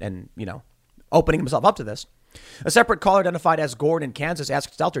and opening himself up to this. A separate caller identified as Gordon in Kansas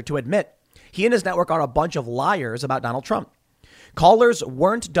asked Stelter to admit he and his network are a bunch of liars about Donald Trump. Callers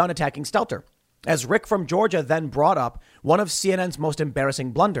weren't done attacking Stelter, as Rick from Georgia then brought up one of CNN's most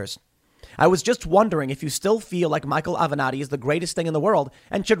embarrassing blunders. I was just wondering if you still feel like Michael Avenatti is the greatest thing in the world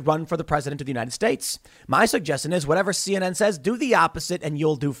and should run for the president of the United States. My suggestion is whatever CNN says, do the opposite and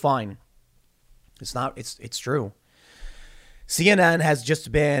you'll do fine. It's true. CNN has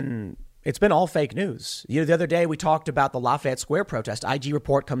just been all fake news. The other day we talked about the Lafayette Square protest. IG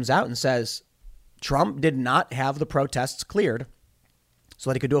report comes out and says Trump did not have the protests cleared so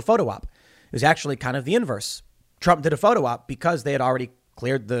that he could do a photo op. It was actually kind of the inverse. Trump did a photo op because they had already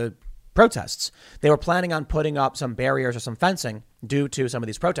cleared the protests. They were planning on putting up some barriers or some fencing due to some of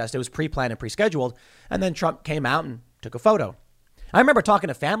these protests. It was pre-planned and pre-scheduled. And then Trump came out and took a photo. I remember talking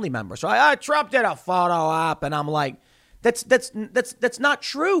to family members. So Trump did a photo op, and I'm like, that's not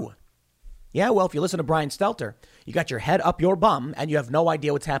true. Yeah, well, if you listen to Brian Stelter, you got your head up your bum and you have no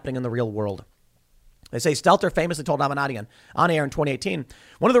idea what's happening in the real world. They say Stelter famously told Avenatti on air in 2018,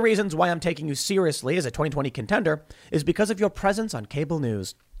 one of the reasons why I'm taking you seriously as a 2020 contender is because of your presence on cable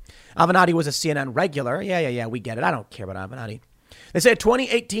news. Avenatti was a CNN regular. Yeah, we get it. I don't care about Avenatti. They say a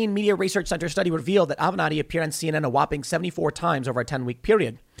 2018 Media Research Center study revealed that Avenatti appeared on CNN a whopping 74 times over a 10-week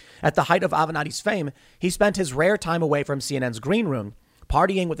period. At the height of Avenatti's fame, he spent his rare time away from CNN's green room,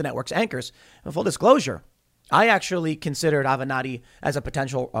 partying with the network's anchors. And full disclosure, I actually considered Avenatti as a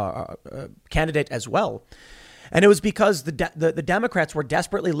potential candidate as well. And it was because the Democrats were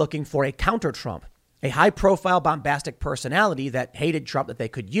desperately looking for a counter-Trump, a high-profile, bombastic personality that hated Trump that they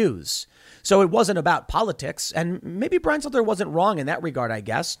could use. So it wasn't about politics. And maybe Brian Stelter wasn't wrong in that regard, I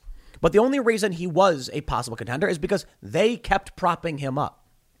guess. But the only reason he was a possible contender is because they kept propping him up.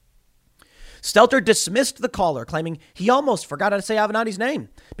 Stelter dismissed the caller, claiming he almost forgot how to say Avenatti's name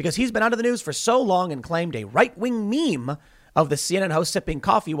because he's been out of the news for so long, and claimed a right-wing meme of the CNN host sipping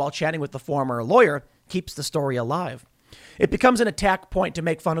coffee while chatting with the former lawyer keeps the story alive. It becomes an attack point to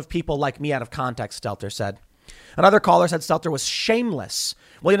make fun of people like me out of context, Stelter said. Another caller said Stelter was shameless,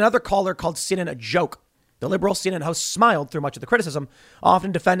 while another caller called CNN a joke. The liberal CNN host smiled through much of the criticism,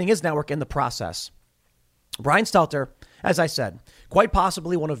 often defending his network in the process. Brian Stelter, as I said, quite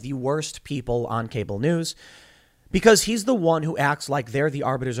possibly one of the worst people on cable news, because he's the one who acts like they're the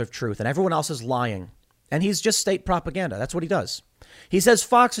arbiters of truth and everyone else is lying. And he's just state propaganda. That's what he does. He says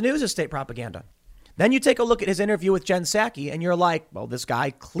Fox News is state propaganda. Then you take a look at his interview with Jen Psaki and you're like, well, this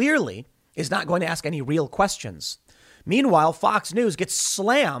guy clearly is not going to ask any real questions. Meanwhile, Fox News gets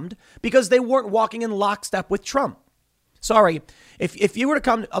slammed because they weren't walking in lockstep with Trump. Sorry, if you were to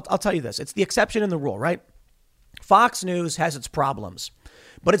come, I'll tell you this. It's the exception in the rule, right? Fox News has its problems,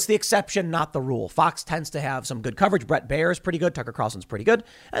 but it's the exception, not the rule. Fox tends to have some good coverage. Brett Baer is pretty good. Tucker Carlson's pretty good.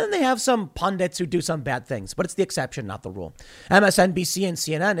 And then they have some pundits who do some bad things, but it's the exception, not the rule. MSNBC and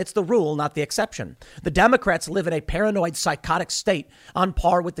CNN, it's the rule, not the exception. The Democrats live in a paranoid, psychotic state on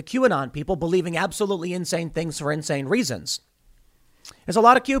par with the QAnon people, believing absolutely insane things for insane reasons. There's a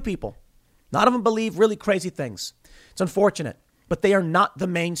lot of Q people. None of them believe really crazy things. It's unfortunate. But they are not the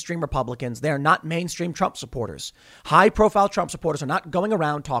mainstream Republicans. They are not mainstream Trump supporters. High-profile Trump supporters are not going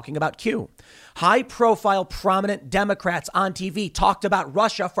around talking about Q. High-profile, prominent Democrats on TV talked about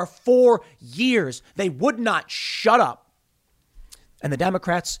Russia for 4 years. They would not shut up. And the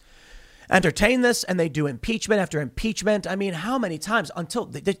Democrats entertain this, and they do impeachment after impeachment. I mean, how many times until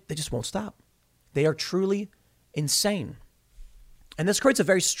they just won't stop? They are truly insane. And this creates a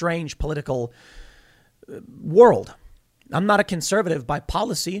very strange political world. I'm not a conservative by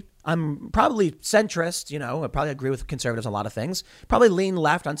policy. I'm probably centrist, I probably agree with conservatives on a lot of things, probably lean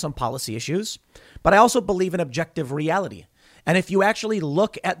left on some policy issues, but I also believe in objective reality. And if you actually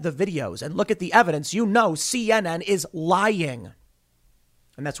look at the videos and look at the evidence, CNN is lying.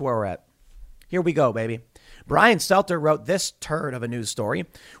 And that's where we're at. Here we go, baby. Brian Stelter wrote this turd of a news story.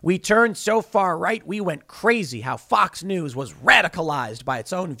 We turned so far right, we went crazy how Fox News was radicalized by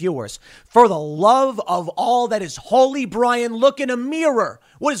its own viewers. For the love of all that is holy, Brian, look in a mirror.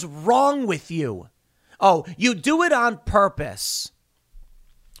 What is wrong with you? Oh, you do it on purpose.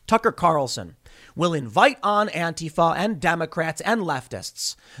 Tucker Carlson will invite on Antifa and Democrats and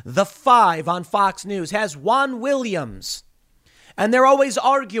leftists. The Five on Fox News has Juan Williams, and they're always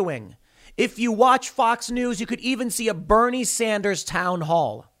arguing. If you watch Fox News, you could even see a Bernie Sanders town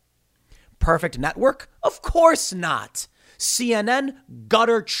hall. Perfect network? Of course not. CNN,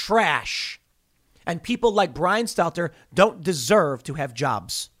 gutter trash. And people like Brian Stelter don't deserve to have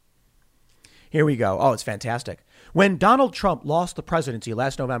jobs. Here we go. Oh, it's fantastic. When Donald Trump lost the presidency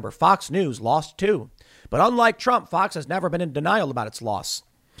last November, Fox News lost too. But unlike Trump, Fox has never been in denial about its loss.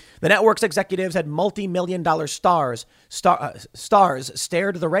 The network's executives had multi-million-dollar stars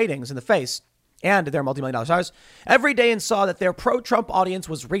stared the ratings in the face and their multi-million-dollar stars every day and saw that their pro-Trump audience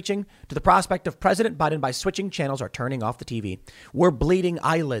was reaching to the prospect of President Biden by switching channels or turning off the TV. We're bleeding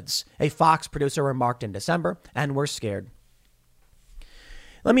eyelids, a Fox producer remarked in December, and we're scared.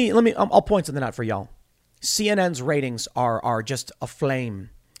 I'll point something out for y'all. CNN's ratings are just aflame.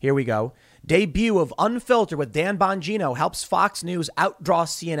 Here we go. Debut of Unfiltered with Dan Bongino helps Fox News outdraw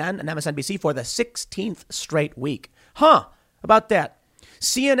CNN and MSNBC for the 16th straight week. About that.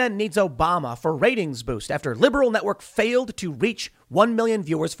 CNN needs Obama for ratings boost after liberal network failed to reach 1 million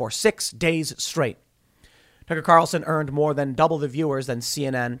viewers for 6 days straight. Tucker Carlson earned more than double the viewers than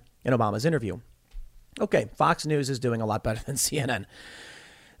CNN in Obama's interview. Okay, Fox News is doing a lot better than CNN.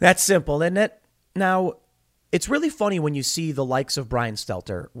 That's simple, isn't it? Now, It's really funny when you see the likes of Brian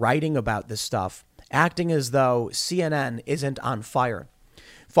Stelter writing about this stuff, acting as though CNN isn't on fire.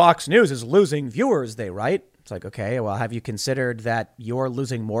 Fox News is losing viewers, they write. It's like, okay, well, have you considered that you're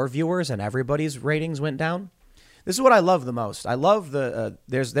losing more viewers and everybody's ratings went down? This is what I love the most. I love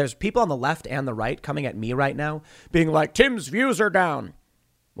there's people on the left and the right coming at me right now being like, Tim's views are down.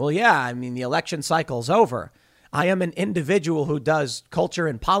 Well, yeah, I mean, the election cycle's over. I am an individual who does culture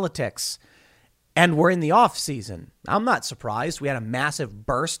and politics, and we're in the off season. I'm not surprised. We had a massive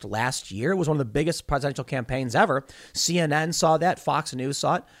burst last year. It was one of the biggest presidential campaigns ever. CNN saw that. Fox News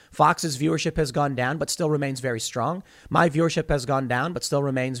saw it. Fox's viewership has gone down, but still remains very strong. My viewership has gone down, but still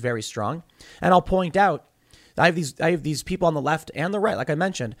remains very strong. And I'll point out, I have these people on the left and the right, like I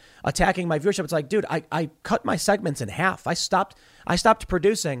mentioned, attacking my viewership. It's like, dude, I cut my segments in half. I stopped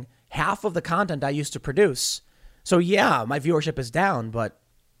producing half of the content I used to produce. So yeah, my viewership is down, but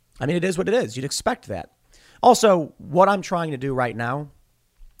I mean, it is what it is. You'd expect that. Also, what I'm trying to do right now,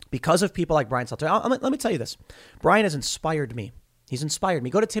 because of people like Brian Stelter, let me tell you this. Brian has inspired me. He's inspired me.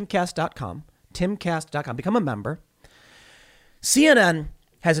 Go to timcast.com, become a member. CNN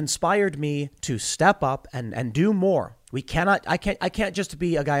has inspired me to step up and do more. I can't just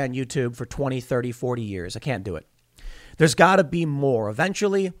be a guy on YouTube for 20, 30, 40 years. I can't do it. There's got to be more.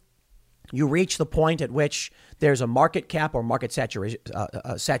 Eventually, you reach the point at which there's a market cap or market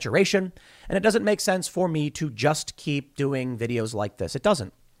saturation, and it doesn't make sense for me to just keep doing videos like this. It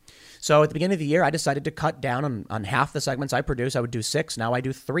doesn't. So at the beginning of the year, I decided to cut down on half the segments I produce. I would do 6. Now I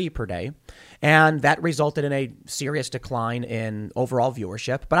do 3 per day. And that resulted in a serious decline in overall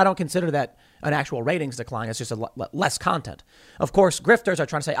viewership. But I don't consider that an actual ratings decline. It's just less content. Of course, grifters are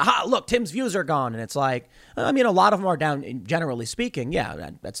trying to say, aha, look, Tim's views are gone. And it's like, I mean, a lot of them are down, generally speaking. Yeah,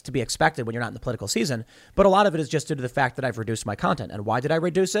 that's to be expected when you're not in the political season. But a lot of it is just due to the fact that I've reduced my content. And why did I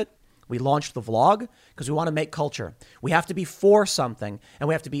reduce it? We launched the vlog because we want to make culture. We have to be for something, and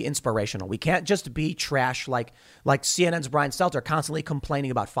we have to be inspirational. We can't just be trash like CNN's Brian Stelter constantly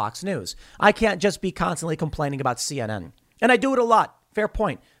complaining about Fox News. I can't just be constantly complaining about CNN. And I do it a lot. Fair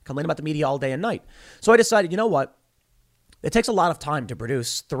point. Complain about the media all day and night. So I decided, you know what? It takes a lot of time to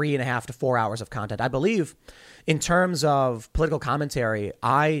produce 3.5 to 4 hours of content. I believe in terms of political commentary,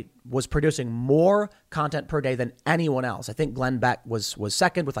 I was producing more content per day than anyone else. I think Glenn Beck was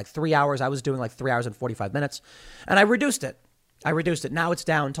second with like 3 hours. I was doing like 3 hours and 45 minutes, and I reduced it. Now it's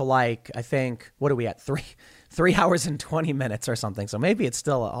down to like, I think, what are we at? 3 hours and 20 minutes or something. So maybe it's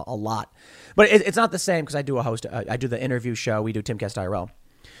still a lot, but it's not the same because I do I do the interview show. We do Timcast IRL,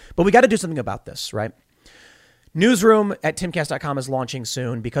 but we got to do something about this, right? Newsroom at timcast.com is launching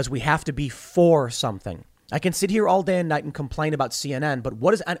soon because we have to be for something. I can sit here all day and night and complain about CNN, but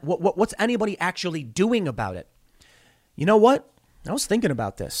what's anybody actually doing about it? You know what? I was thinking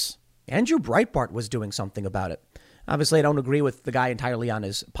about this. Andrew Breitbart was doing something about it. Obviously, I don't agree with the guy entirely on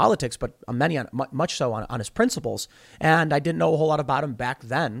his politics, but much so on his principles. And I didn't know a whole lot about him back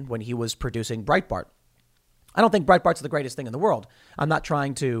then when he was producing Breitbart. I don't think Breitbart's the greatest thing in the world. I'm not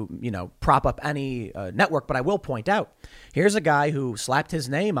trying to, prop up any network, but I will point out, here's a guy who slapped his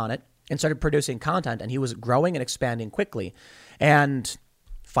name on it and started producing content, and he was growing and expanding quickly and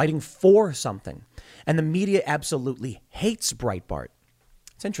fighting for something. And the media absolutely hates Breitbart.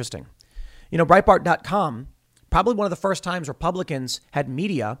 It's interesting. Breitbart.com, probably one of the first times Republicans had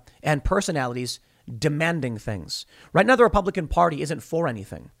media and personalities demanding things. Right now, the Republican Party isn't for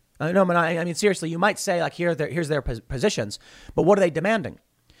anything. I mean, seriously, you might say, like, here's their positions, but what are they demanding?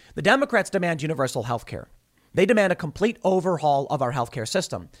 The Democrats demand universal health care. They demand a complete overhaul of our healthcare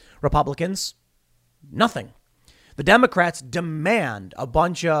system. Republicans, nothing. The Democrats demand a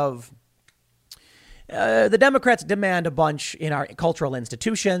bunch in our cultural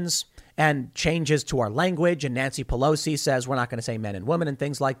institutions and changes to our language. And Nancy Pelosi says we're not going to say men and women and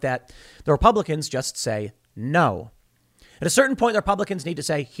things like that. The Republicans just say no. At a certain point, the Republicans need to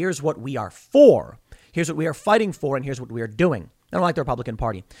say, here's what we are for. Here's what we are fighting for. And here's what we are doing. I don't like the Republican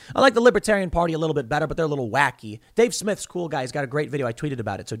Party. I like the Libertarian Party a little bit better, but they're a little wacky. Dave Smith's cool guy. He's got a great video. I tweeted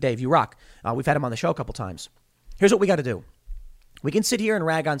about it. So, Dave, you rock. We've had him on the show a couple times. Here's what we got to do. We can sit here and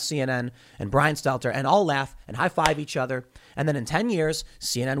rag on CNN and Brian Stelter and all laugh and high five each other. And then in 10 years,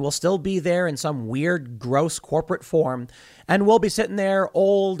 CNN will still be there in some weird, gross corporate form. And we'll be sitting there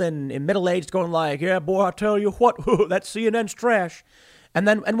old and middle-aged going like, yeah, boy, I tell you what, that CNN's trash. And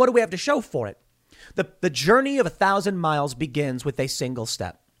what do we have to show for it? The journey of 1,000 miles begins with a single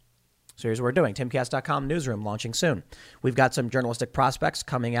step. So here's what we're doing. Timcast.com newsroom launching soon. We've got some journalistic prospects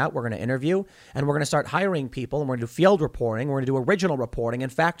coming out. We're going to interview and we're going to start hiring people and we're going to do field reporting. We're going to do original reporting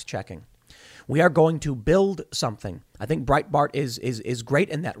and fact checking. We are going to build something. I think Breitbart is great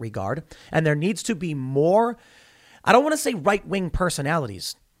in that regard. And there needs to be more, I don't want to say right-wing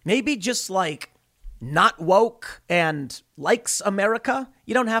personalities, maybe just like not woke and likes America.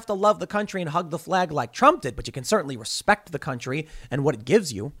 You don't have to love the country and hug the flag like Trump did, but you can certainly respect the country and what it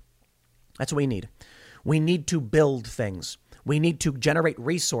gives you. That's what we need. We need to build things. We need to generate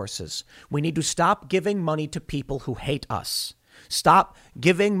resources. We need to stop giving money to people who hate us. Stop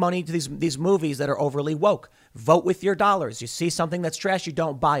giving money to these movies that are overly woke. Vote with your dollars. You see something that's trash, you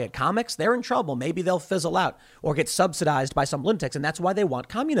don't buy it. Comics, they're in trouble. Maybe they'll fizzle out or get subsidized by some lunatics. And that's why they want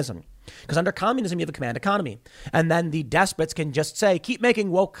communism. Because under communism, you have a command economy. And then the despots can just say, keep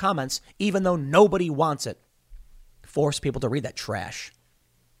making woke comments, even though nobody wants it. Force people to read that trash.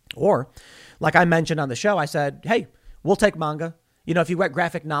 Or, like I mentioned on the show, I said, hey, we'll take manga. You know, if you write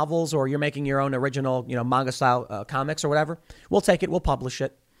graphic novels or you're making your own original, manga style comics or whatever, we'll take it. We'll publish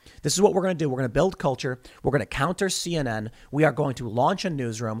it. This is what we're going to do. We're going to build culture. We're going to counter CNN. We are going to launch a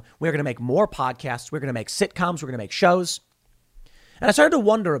newsroom. We're going to make more podcasts. We're going to make sitcoms. We're going to make shows. And I started to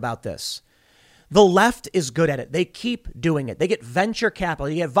wonder about this. The left is good at it. They keep doing it. They get venture capital.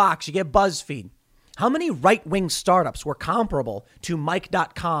 You get Vox. You get BuzzFeed. How many right-wing startups were comparable to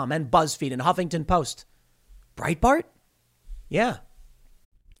Mike.com and BuzzFeed and Huffington Post? Breitbart? Yeah.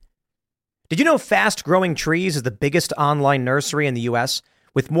 Did you know Fast Growing Trees is the biggest online nursery in the U.S.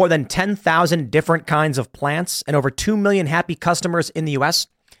 with more than 10,000 different kinds of plants and over 2 million happy customers in the U.S.?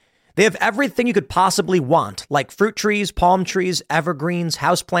 They have everything you could possibly want, like fruit trees, palm trees, evergreens,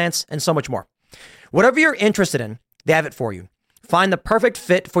 houseplants, and so much more. Whatever you're interested in, they have it for you. Find the perfect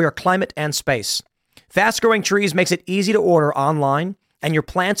fit for your climate and space. Fast Growing Trees makes it easy to order online, and your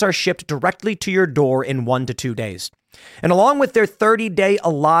plants are shipped directly to your door in 1 to 2 days. And along with their 30-day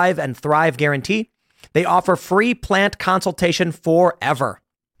Alive and Thrive guarantee, they offer free plant consultation forever.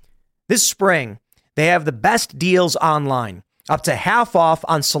 This spring, they have the best deals online, up to half off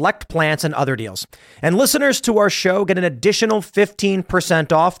on select plants and other deals. And listeners to our show get an additional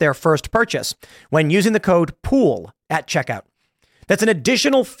 15% off their first purchase when using the code POOL at checkout. That's an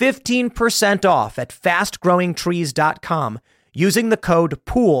additional 15% off at fastgrowingtrees.com using the code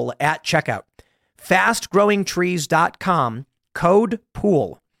POOL at checkout. Fastgrowingtrees.com, code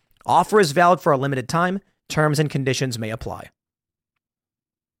POOL. Offer is valid for a limited time. Terms and conditions may apply.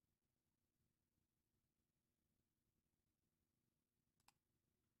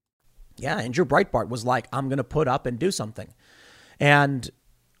 Yeah, Andrew Breitbart was like, I'm going to put up and do something. And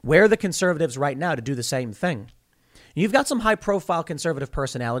where are the conservatives right now to do the same thing? You've got some high-profile conservative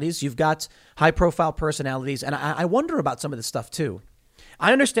personalities. You've got high-profile personalities. And I wonder about some of this stuff, too.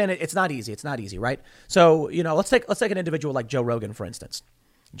 I understand it. It's not easy. It's not easy, right? So, let's take an individual like Joe Rogan, for instance.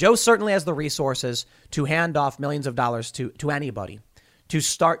 Joe certainly has the resources to hand off millions of dollars to anybody to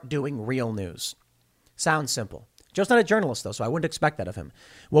start doing real news. Sounds simple. Joe's not a journalist, though, so I wouldn't expect that of him.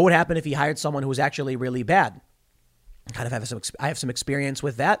 What would happen if he hired someone who was actually really bad? I have some experience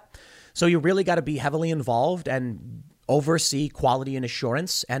with that. So you really got to be heavily involved and oversee quality and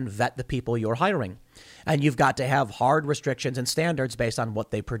assurance and vet the people you're hiring. And you've got to have hard restrictions and standards based on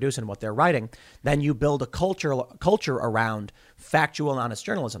what they produce and what they're writing. Then you build a culture around factual and honest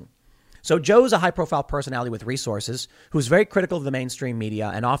journalism. So Joe's a high-profile personality with resources who's very critical of the mainstream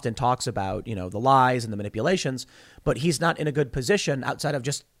media and often talks about, the lies and the manipulations, but he's not in a good position outside of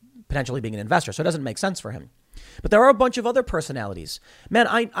just potentially being an investor. So it doesn't make sense for him. But there are a bunch of other personalities. Man,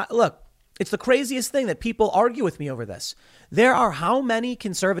 I look, it's the craziest thing that people argue with me over this. There are how many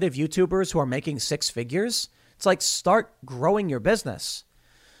conservative YouTubers who are making six figures? It's like, start growing your business.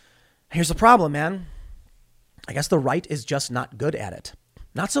 Here's the problem, man. I guess the right is just not good at it.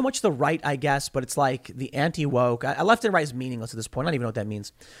 Not so much the right, I guess, but it's like the anti-woke. Left and right is meaningless at this point. I don't even know what that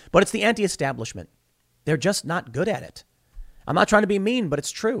means. But it's the anti-establishment. They're just not good at it. I'm not trying to be mean, but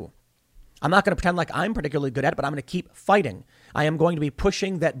it's true. I'm not going to pretend like I'm particularly good at it, but I'm going to keep fighting. I am going to be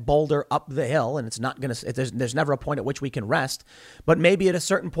pushing that boulder up the hill, and it's not going to. There's never a point at which we can rest. But maybe at a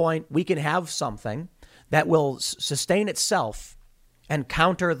certain point, we can have something that will sustain itself and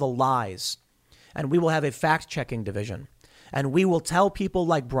counter the lies. And we will have a fact-checking division. And we will tell people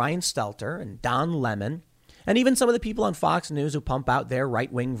like Brian Stelter and Don Lemon, and even some of the people on Fox News who pump out their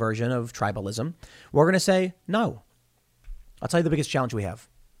right-wing version of tribalism, we're going to say no. I'll tell you the biggest challenge we have.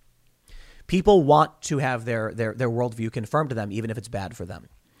 People want to have their worldview confirmed to them, even if it's bad for them.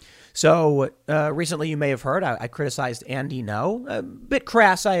 So recently, you may have heard, I criticized Andy Ngo. A bit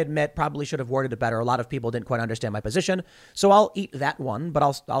crass, I admit, probably should have worded it better. A lot of people didn't quite understand my position. So I'll eat that one,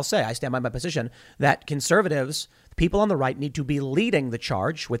 but I'll say I stand by my position that conservatives, people on the right, need to be leading the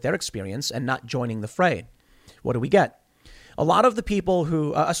charge with their experience and not joining the fray. What do we get? A lot of the people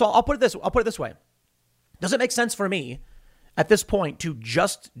who, so I'll put it this way. Does it make sense for me at this point to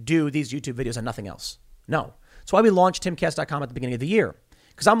just do these YouTube videos and nothing else? No. That's why we launched timcast.com at the beginning of the year.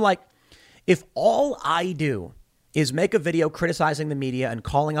 Because I'm like, if all I do is make a video criticizing the media and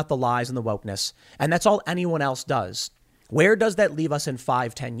calling out the lies and the wokeness, and that's all anyone else does, where does that leave us in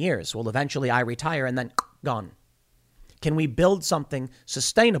 5-10 years? Well, eventually I retire and then gone. Can we build something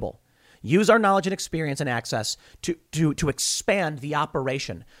sustainable? Use our knowledge and experience and access to expand the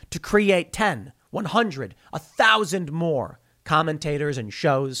operation, to create 10, 100, 1,000 more commentators and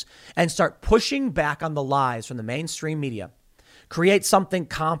shows, and start pushing back on the lies from the mainstream media. Create something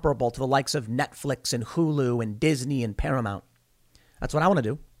comparable to the likes of Netflix and Hulu and Disney and Paramount. That's what I want to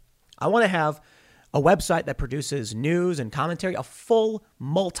do. I want to have a website that produces news and commentary, a full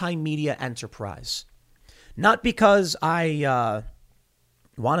multimedia enterprise. Not because I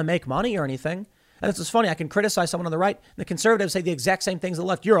want to make money or anything. And it's just funny. I can criticize someone on the right. And the conservatives say the exact same things on the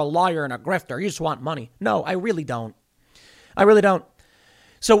left. You're a liar and a grifter. You just want money. No, I really don't. I really don't.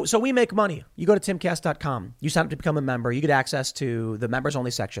 So we make money. You go to timcast.com. You sign up to become a member. You get access to the members only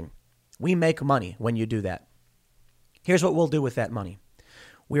section. We make money when you do that. Here's what we'll do with that money.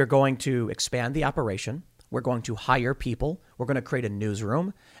 We are going to expand the operation. We're going to hire people. We're going to create a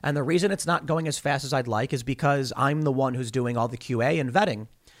newsroom. And the reason it's not going as fast as I'd like is because I'm the one who's doing all the QA and vetting.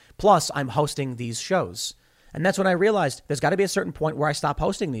 Plus, I'm hosting these shows. And that's when I realized there's got to be a certain point where I stop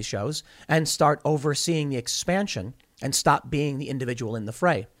hosting these shows and start overseeing the expansion and stop being the individual in the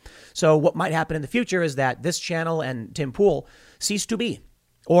fray. So what might happen in the future is that this channel and Tim Pool cease to be,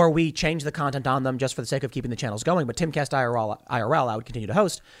 or we change the content on them just for the sake of keeping the channels going. But Timcast IRL, I would continue to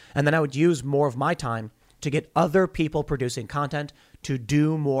host. And then I would use more of my time to get other people producing content to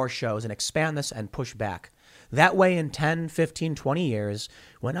do more shows and expand this and push back. That way in 10, 15, 20 years,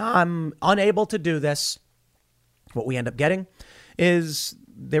 when I'm unable to do this, what we end up getting is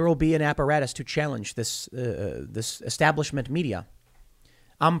there will be an apparatus to challenge this establishment media.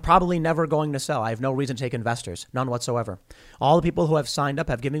 I'm probably never going to sell. I have no reason to take investors, none whatsoever. All the people who have signed up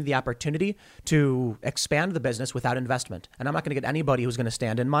have given me the opportunity to expand the business without investment. And I'm not going to get anybody who's going to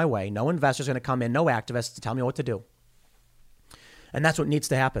stand in my way. No investor's going to come in, no activists to tell me what to do. And that's what needs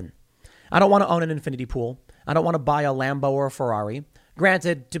to happen. I don't want to own an infinity pool. I don't want to buy a Lambo or a Ferrari.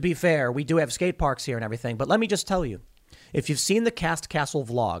 Granted, to be fair, we do have skate parks here and everything. But let me just tell you, if you've seen the Cast Castle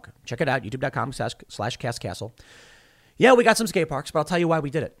vlog, check it out, youtube.com/castcastle. Yeah, we got some skate parks, but I'll tell you why we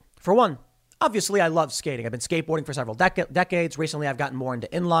did it. For one, obviously, I love skating. I've been skateboarding for several decades. Recently, I've gotten more into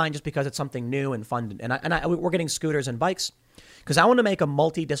inline just because it's something new and fun. And we're getting scooters and bikes because I want to make a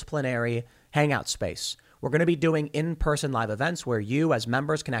multidisciplinary hangout space. We're going to be doing in-person live events where you as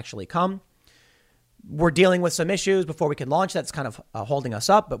members can actually come. We're dealing with some issues before we can launch. That's kind of holding us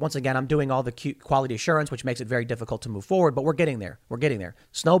up. But once again, I'm doing all the quality assurance, which makes it very difficult to move forward. But we're getting there. We're getting there.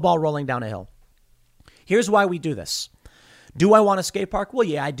 Snowball rolling down a hill. Here's why we do this. Do I want a skate park? Well,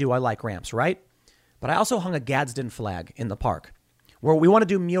 yeah, I do. I like ramps, right? But I also hung a Gadsden flag in the park where we want to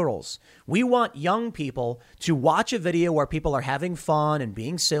do murals. We want young people to watch a video where people are having fun and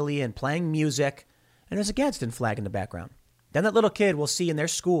being silly and playing music. And there's a Gadsden flag in the background. Then that little kid will see in their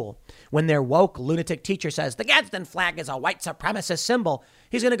school when their woke lunatic teacher says the Gadsden flag is a white supremacist symbol.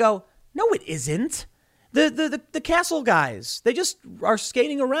 He's going to go, no, it isn't. The castle guys, they just are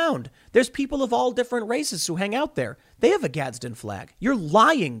skating around. There's people of all different races who hang out there. They have a Gadsden flag. You're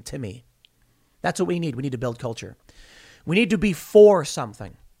lying to me. That's what we need. We need to build culture. We need to be for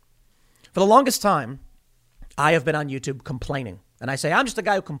something. For the longest time, I have been on YouTube complaining. And I say, I'm just a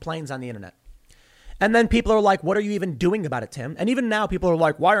guy who complains on the internet. And then people are like, what are you even doing about it, Tim? And even now people are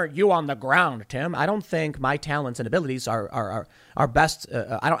like, why aren't you on the ground, Tim? I don't think my talents and abilities are best.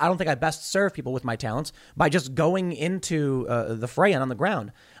 I don't think I best serve people with my talents by just going into the fray and on the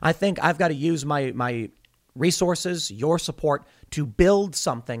ground. I think I've got to use my resources, your support to build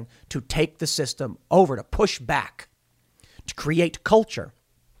something, to take the system over, to push back, to create culture,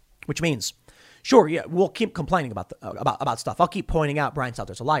 which means, sure, yeah, we'll keep complaining about stuff. I'll keep pointing out Brian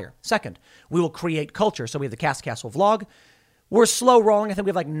Seltzer's a liar. Second, we will create culture. So we have the Cast Castle vlog. We're slow rolling. I think we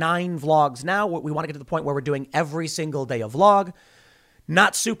have like 9 vlogs now. We want to get to the point where we're doing every single day a vlog.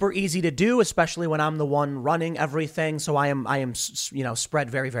 Not super easy to do, especially when I'm the one running everything. So I am spread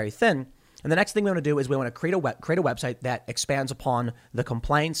very, very thin. And the next thing we want to do is we want to create a website that expands upon the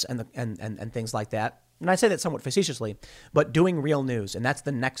complaints and things like that. And I say that somewhat facetiously, but doing real news. And that's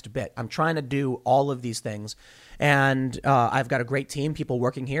the next bit. I'm trying to do all of these things. And I've got a great team, people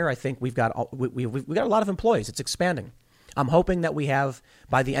working here. I think we've got a lot of employees. It's expanding. I'm hoping that we have,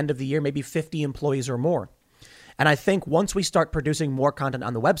 by the end of the year, maybe 50 employees or more. And I think once we start producing more content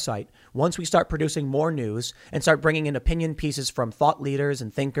on the website, once we start producing more news and start bringing in opinion pieces from thought leaders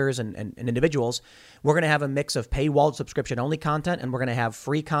and thinkers and individuals, we're going to have a mix of paywalled subscription only content, and we're going to have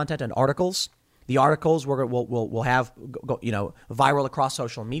free content and articles. The articles we'll have viral across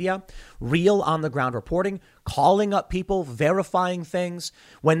social media, real on the ground reporting, calling up people, verifying things.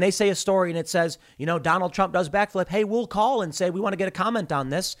 When they say a story and it says, Donald Trump does backflip, hey, we'll call and say, we want to get a comment on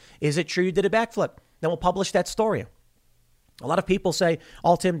this. Is it true you did a backflip? Then we'll publish that story. A lot of people say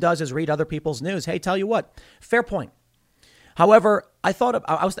all Tim does is read other people's news. Hey, tell you what, fair point. However,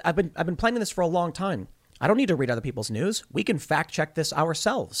 I've been planning this for a long time. I don't need to read other people's news. We can fact check this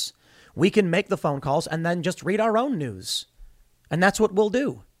ourselves. We can make the phone calls and then just read our own news. And that's what we'll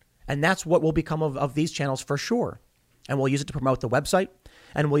do. And that's what will become of these channels for sure. And we'll use it to promote the website,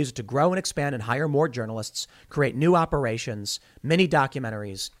 and we'll use it to grow and expand and hire more journalists, create new operations, mini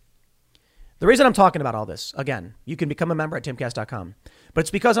documentaries. The reason I'm talking about all this, again, you can become a member at timcast.com, but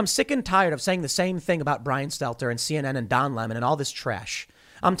it's because I'm sick and tired of saying the same thing about Brian Stelter and CNN and Don Lemon and all this trash.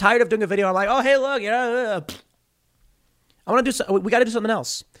 I'm tired of doing a video. I'm like, oh, hey, look, I want to do we got to do something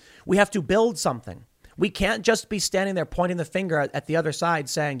else. We have to build something. We can't just be standing there pointing the finger at the other side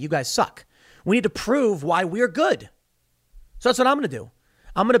saying, you guys suck. We need to prove why we're good. So that's what I'm going to do.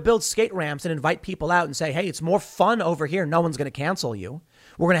 I'm going to build skate ramps and invite people out and say, hey, it's more fun over here. No one's going to cancel you.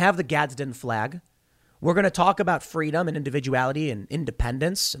 We're going to have the Gadsden flag. We're going to talk about freedom and individuality and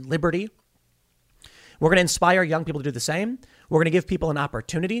independence and liberty. We're going to inspire young people to do the same. We're going to give people an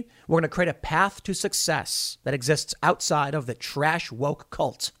opportunity. We're going to create a path to success that exists outside of the trash woke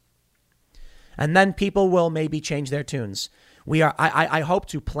cult. And then people will maybe change their tunes. I hope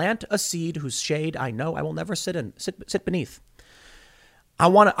to plant a seed whose shade I know I will never sit beneath. I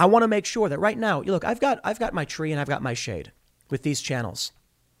want to make sure that right now, look, I've got my tree and I've got my shade with these channels,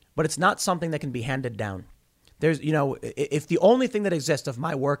 but it's not something that can be handed down. There's, if the only thing that exists of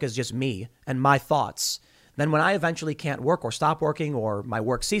my work is just me and my thoughts, then when I eventually can't work or stop working or my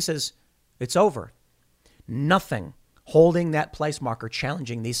work ceases, it's over. Nothing holding that place marker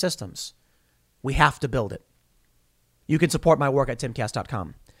challenging these systems. We have to build it. You can support my work at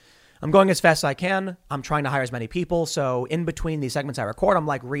timcast.com. I'm going as fast as I can. I'm trying to hire as many people. So in between these segments I record, I'm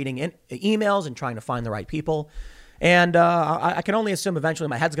like reading emails and trying to find the right people. And I can only assume eventually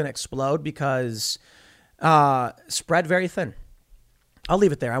my head's going to explode because spread very thin. I'll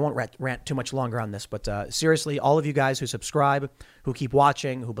leave it there. I won't rant too much longer on this. But seriously, all of you guys who subscribe, who keep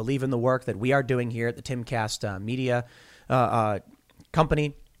watching, who believe in the work that we are doing here at the Timcast Media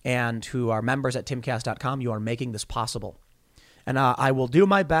Company, and who are members at timcast.com, you are making this possible. And I will do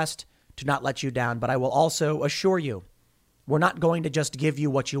my best to not let you down, but I will also assure you, we're not going to just give you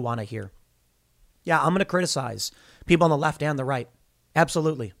what you want to hear. Yeah, I'm going to criticize people on the left and the right.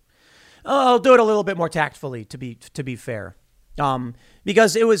 Absolutely. I'll do it a little bit more tactfully, to be fair.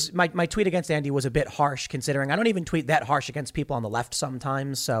 Because it was my tweet against Andy was a bit harsh, considering I don't even tweet that harsh against people on the left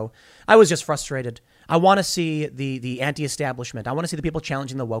sometimes. So I was just frustrated. I want to see the anti-establishment. I want to see the people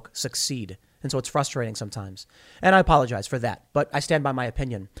challenging the woke succeed. And so it's frustrating sometimes. And I apologize for that. But I stand by my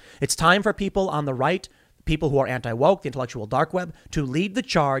opinion. It's time for people on the right, people who are anti-woke, the intellectual dark web, to lead the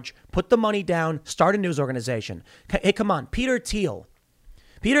charge, put the money down, start a news organization. Hey, come on. Peter Thiel.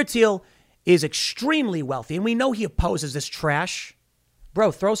 Peter Thiel is extremely wealthy, and we know he opposes this trash.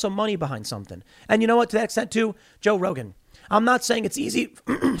 Bro, throw some money behind something. And you know what? To that extent, too, Joe Rogan. I'm not saying it's easy,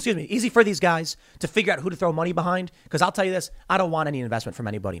 easy for these guys to figure out who to throw money behind, because I'll tell you this, I don't want any investment from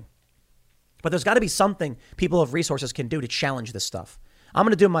anybody. But there's got to be something people of resources can do to challenge this stuff. I'm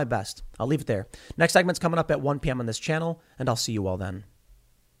going to do my best. I'll leave it there. Next segment's coming up at 1 p.m. on this channel, and I'll see you all then.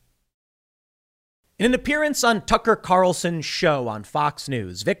 In an appearance on Tucker Carlson's show on Fox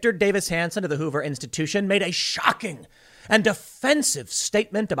News, Victor Davis Hanson of the Hoover Institution made a shocking and offensive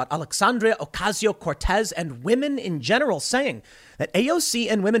statement about Alexandria Ocasio-Cortez and women in general, saying that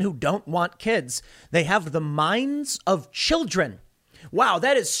AOC and women who don't want kids, they have the minds of children. Wow,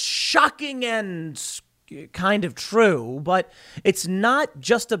 that is shocking and kind of true, but it's not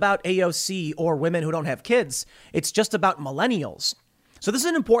just about AOC or women who don't have kids. It's just about millennials. So this is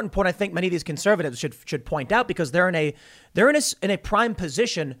an important point I think many of these conservatives should point out, because they're in a prime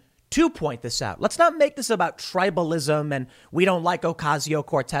position to point this out. Let's not make this about tribalism and we don't like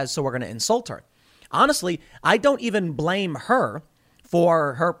Ocasio-Cortez, so we're going to insult her. Honestly, I don't even blame her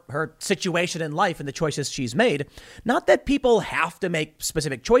for her situation in life and the choices she's made. Not that people have to make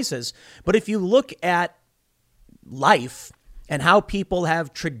specific choices, but if you look at life and how people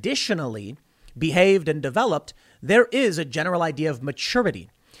have traditionally behaved and developed, there is a general idea of maturity.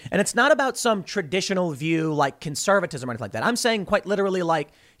 And it's not about some traditional view like conservatism or anything like that. I'm saying quite literally like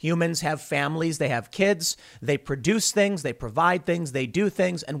humans have families, they have kids, they produce things, they provide things, they do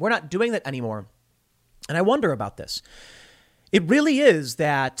things, and we're not doing that anymore. And I wonder about this. It really is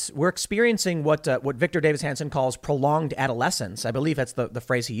that we're experiencing what Victor Davis Hanson calls prolonged adolescence. I believe that's the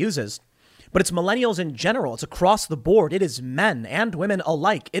phrase he uses. But it's millennials in general. It's across the board. It is men and women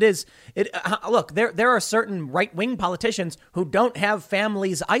alike. Look, there are certain right-wing politicians who don't have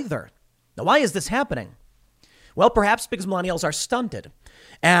families either. Now, why is this happening? Well, perhaps because millennials are stunted.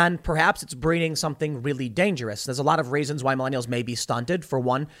 And perhaps it's breeding something really dangerous. There's a lot of reasons why millennials may be stunted. For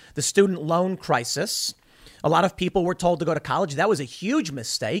one, the student loan crisis. A lot of people were told to go to college. That was a huge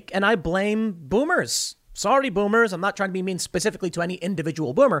mistake. And I blame boomers. Sorry, boomers. I'm not trying to be mean specifically to any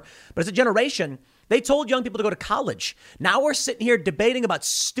individual boomer, but as a generation, they told young people to go to college. Now we're sitting here debating about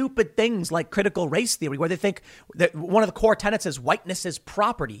stupid things like critical race theory, where they think that one of the core tenets is whiteness is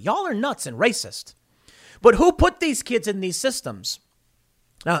property. Y'all are nuts and racist. But who put these kids in these systems?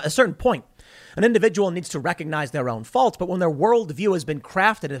 Now, at a certain point, an individual needs to recognize their own faults, but when their worldview has been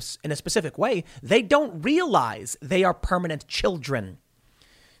crafted in a specific way, they don't realize they are permanent children.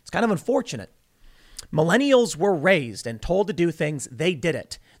 It's kind of unfortunate. Millennials were raised and told to do things. They did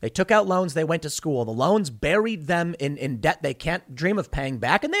it. They took out loans. They went to school. The loans buried them in debt they can't dream of paying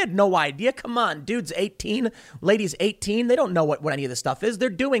back. And they had no idea. Come on, dude's 18, ladies 18. They don't know what any of this stuff is. They're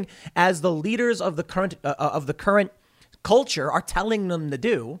doing as the leaders of the current culture are telling them to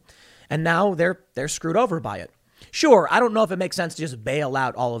do. And now they're screwed over by it. Sure, I don't know if it makes sense to just bail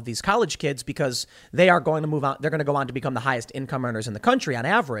out all of these college kids because they are going to move on. They're going to go on to become the highest income earners in the country on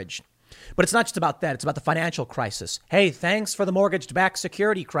average. But it's not just about that. It's about the financial crisis. Hey, thanks for the mortgage-backed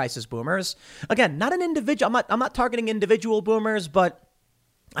security crisis, boomers. Again, not an individual. I'm not targeting individual boomers, but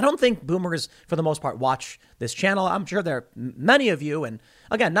I don't think boomers, for the most part, watch this channel. I'm sure there are many of you. And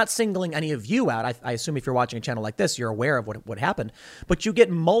again, not singling any of you out. I assume if you're watching a channel like this, you're aware of what happened. But you get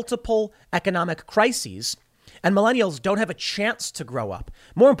multiple economic crises. And millennials don't have a chance to grow up.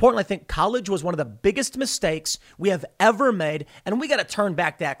 More importantly, I think college was one of the biggest mistakes we have ever made. And we got to turn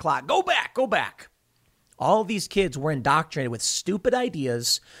back that clock. Go back. All these kids were indoctrinated with stupid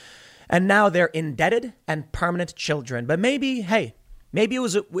ideas. And now they're indebted and permanent children. But maybe it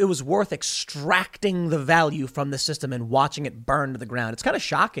was worth extracting the value from the system and watching it burn to the ground. It's kind of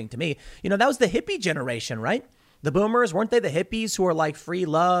shocking to me. That was the hippie generation, right? The boomers, weren't they the hippies who were like free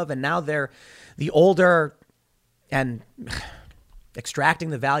love? And now they're the older and extracting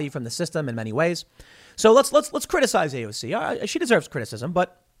the value from the system in many ways. So let's criticize AOC. She deserves criticism,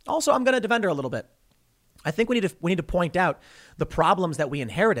 but also I'm going to defend her a little bit. I think we need to point out the problems that we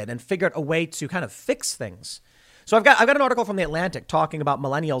inherited and figure out a way to kind of fix things. So I've got an article from The Atlantic talking about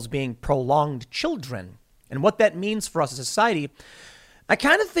millennials being prolonged children and what that means for us as a society. I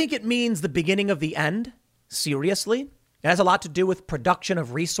kind of think it means the beginning of the end. Seriously. It has a lot to do with production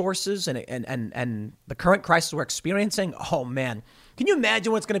of resources and the current crisis we're experiencing. Oh, man. Can you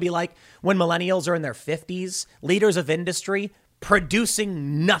imagine what it's going to be like when millennials are in their 50s, leaders of industry,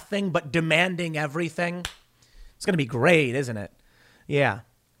 producing nothing but demanding everything? It's going to be great, isn't it? Yeah.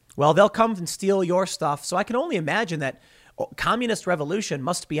 Well, they'll come and steal your stuff. So I can only imagine that communist revolution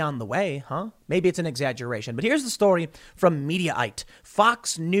must be on the way, huh? Maybe it's an exaggeration. But here's the story from Mediaite.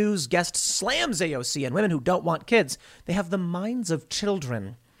 Fox News guest slams AOC and women who don't want kids. They have the minds of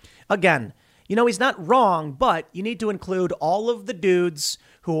children. Again, he's not wrong, but you need to include all of the dudes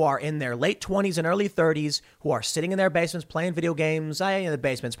who are in their late 20s and early 30s, who are sitting in their basements playing video games. The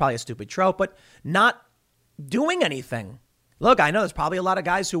basement's probably a stupid trope, but not doing anything. Look, I know there's probably a lot of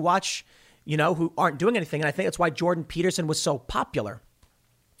guys who watch who aren't doing anything. And I think that's why Jordan Peterson was so popular.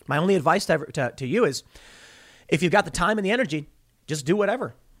 My only advice to you is if you've got the time and the energy, just do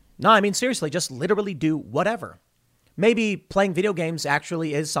whatever. No, I mean, seriously, just literally do whatever. Maybe playing video games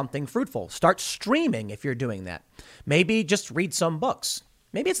actually is something fruitful. Start streaming if you're doing that. Maybe just read some books.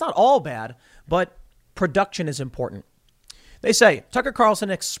 Maybe it's not all bad, but production is important. They say Tucker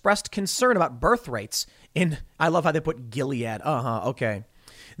Carlson expressed concern about birth rates I love how they put Gilead. Okay.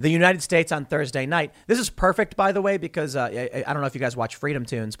 The United States on Thursday night. This is perfect, by the way, because I don't know if you guys watch Freedom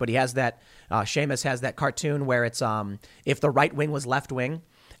Tunes, but he has that, Seamus has that cartoon where it's if the right wing was left wing.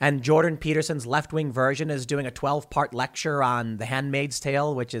 And Jordan Peterson's left wing version is doing a 12-part lecture on The Handmaid's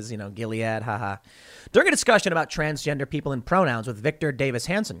Tale, which is, Gilead, haha. During a discussion about transgender people and pronouns with Victor Davis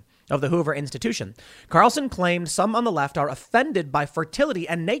Hanson of the Hoover Institution, Carlson claimed some on the left are offended by fertility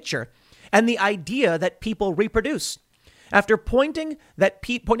and nature and the idea that people reproduce. After pointing out that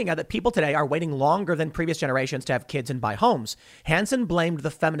people today are waiting longer than previous generations to have kids and buy homes, Hanson blamed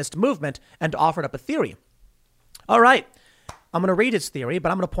the feminist movement and offered up a theory. All right. I'm going to read his theory,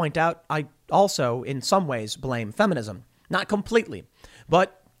 but I'm going to point out I also, in some ways, blame feminism. Not completely,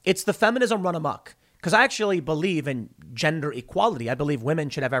 but it's the feminism run amok. Because I actually believe in gender equality. I believe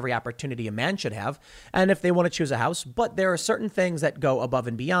women should have every opportunity a man should have. And if they want to choose a house, but there are certain things that go above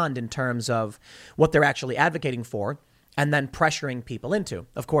and beyond in terms of what they're actually advocating for and then pressuring people into.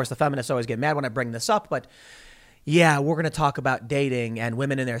 Of course, the feminists always get mad when I bring this up, but yeah, we're going to talk about dating and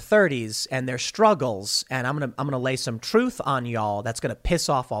women in their 30s and their struggles. And I'm going to lay some truth on y'all that's going to piss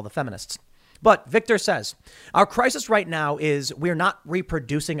off all the feminists. But Victor says, our crisis right now is we're not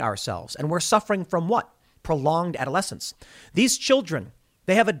reproducing ourselves, and we're suffering from what? Prolonged adolescence. These children,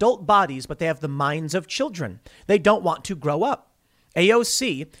 they have adult bodies, but they have the minds of children. They don't want to grow up.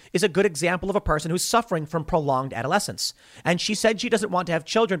 AOC is a good example of a person who's suffering from prolonged adolescence. And she said she doesn't want to have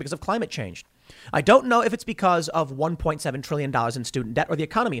children because of climate change. I don't know if it's because of $1.7 trillion in student debt or the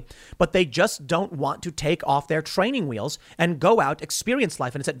economy, but they just don't want to take off their training wheels and go out, experience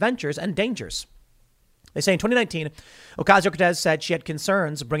life and its adventures and dangers. They say in 2019, Ocasio-Cortez said she had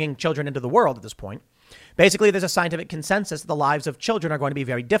concerns bringing children into the world at this point. Basically, there's a scientific consensus that the lives of children are going to be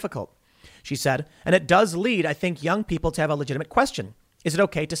very difficult, she said. And it does lead, I think, young people to have a legitimate question. Is it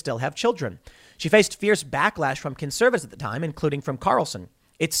okay to still have children? She faced fierce backlash from conservatives at the time, including from Carlson.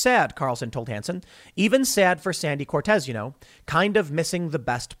 It's sad, Carlson told Hansen. Even sad for Sandy Cortez, kind of missing the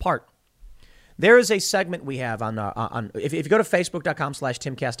best part. There is a segment we have on if you go to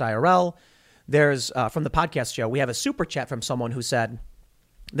facebook.com/TimCastIRL, there's from the podcast show, we have a super chat from someone who said,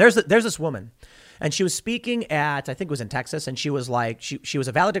 there's this woman and she was speaking at, I think it was in Texas. And she was like, she was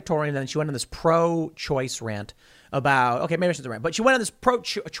a valedictorian. And then she went on this pro-choice rant about, okay, maybe she's a rant, but she went on this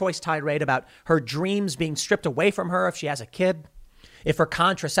pro-choice tirade about her dreams being stripped away from her if she has a kid, if her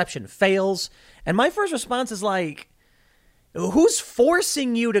contraception fails. And my first response is like, who's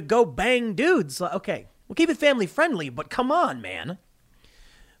forcing you to go bang dudes? Okay, we'll keep it family friendly, but come on, man.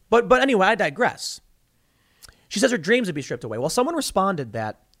 But anyway, I digress. She says her dreams would be stripped away. Well, someone responded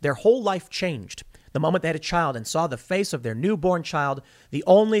that their whole life changed the moment they had a child and saw the face of their newborn child. The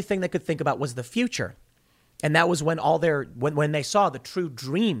only thing they could think about was the future. And that was when when they saw the true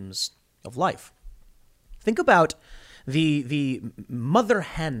dreams of life. Think about the mother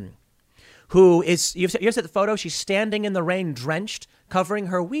hen who is, you've seen the photo, she's standing in the rain drenched, covering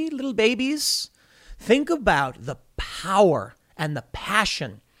her wee little babies. Think about the power and the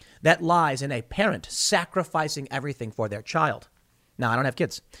passion that lies in a parent sacrificing everything for their child. Now, I don't have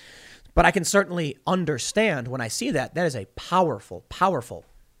kids, but I can certainly understand when I see that. That is a powerful, powerful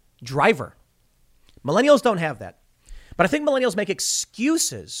driver. Millennials don't have that. But I think millennials make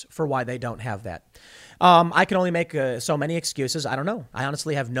excuses for why they don't have that. I can only make so many excuses. I don't know. I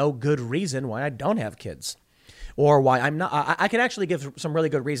honestly have no good reason why I don't have kids or why I'm not. I can actually give some really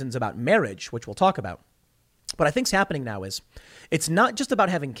good reasons about marriage, which we'll talk about. What I think's happening now is it's not just about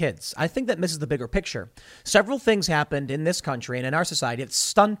having kids. I think that misses the bigger picture. Several things happened in this country and in our society that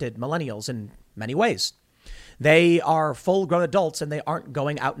stunted millennials in many ways. They are full-grown adults and they aren't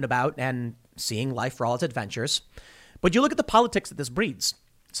going out and about and seeing life for all its adventures. But you look at the politics that this breeds.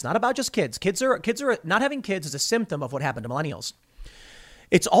 It's not about just kids. Kids are not having kids is a symptom of what happened to millennials.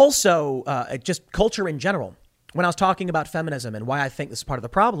 It's also just culture in general. When I was talking about feminism and why I think this is part of the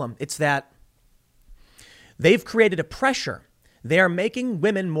problem, it's that they've created a pressure. They are making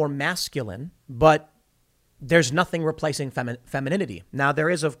women more masculine, but there's nothing replacing femininity. Now, there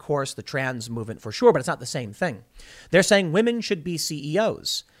is, of course, the trans movement for sure, but it's not the same thing. They're saying women should be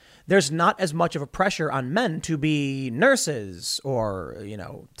CEOs. There's not as much of a pressure on men to be nurses or,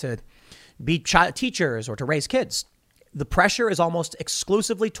 to be teachers or to raise kids. The pressure is almost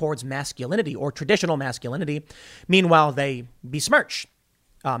exclusively towards masculinity or traditional masculinity. Meanwhile, they besmirch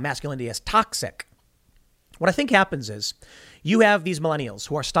masculinity as toxic. What I think happens is you have these millennials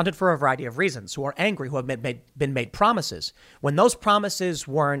who are stunted for a variety of reasons, who are angry, who have been made promises. When those promises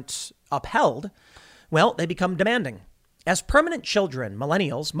weren't upheld, well, they become demanding. As permanent children,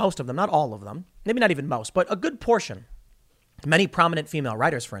 millennials, most of them, not all of them, maybe not even most, but a good portion, many prominent female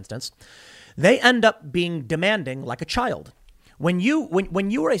writers, for instance, they end up being demanding like a child. When you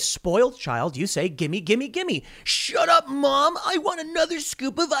are a spoiled child, you say, gimme, gimme, gimme. Shut up, Mom. I want another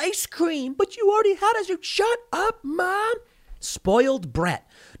scoop of ice cream. But you already had it. Shut up, Mom. Spoiled brat,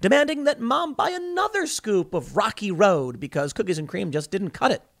 demanding that Mom buy another scoop of Rocky Road because cookies and cream just didn't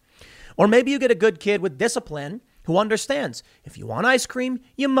cut it. Or maybe you get a good kid with discipline who understands if you want ice cream,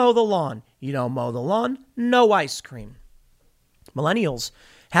 you mow the lawn. You don't mow the lawn, no ice cream. Millennials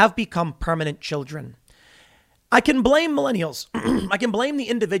have become permanent children. I can blame millennials. I can blame the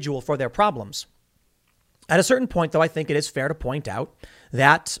individual for their problems. At a certain point, though, I think it is fair to point out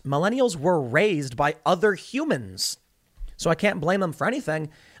that millennials were raised by other humans. so I can't blame them for anything.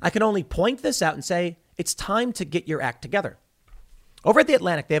 I can only point this out and say, it's time to get your act together. Over at The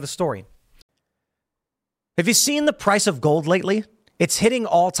Atlantic, they have a story. Have you seen the price of gold lately? It's hitting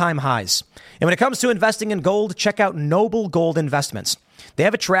all-time highs. And when it comes to investing in gold, check out Noble Gold Investments. They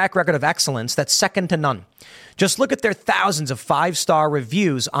have a track record of excellence that's second to none. Just look at their thousands of five-star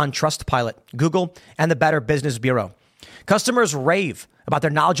reviews on Trustpilot, Google, and the Better Business Bureau. Customers rave about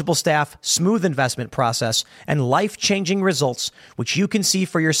their knowledgeable staff, smooth investment process, and life-changing results, which you can see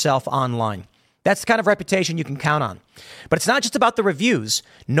for yourself online. That's the kind of reputation you can count on. But it's not just about the reviews.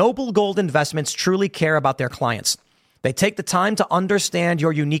 Noble Gold Investments truly care about their clients. They take the time to understand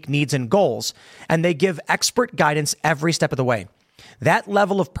your unique needs and goals, and they give expert guidance every step of the way. That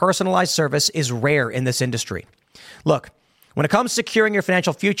level of personalized service is rare in this industry. Look, when it comes to securing your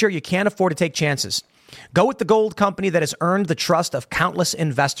financial future, you can't afford to take chances. Go with the gold company that has earned the trust of countless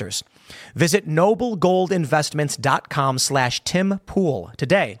investors. Visit noblegoldinvestments.com/Tim Pool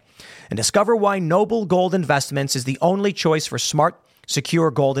today and discover why Noble Gold Investments is the only choice for smart, secure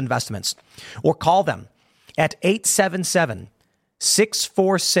gold investments. Or call them at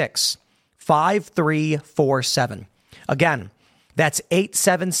 877-646-5347. Again, that's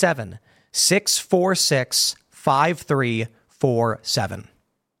 877-646-5347.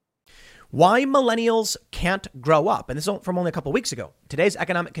 Why millennials can't grow up. And this is from only a couple weeks ago. Today's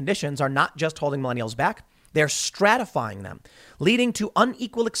economic conditions are not just holding millennials back, they're stratifying them, leading to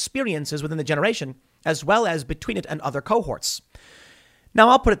unequal experiences within the generation, as well as between it and other cohorts. Now,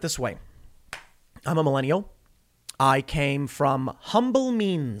 I'll put it this way. I'm a millennial. I came from humble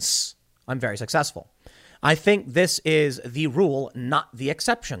means. I'm very successful. I think this is the rule, not the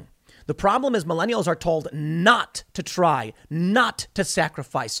exception. The problem is millennials are told not to try, not to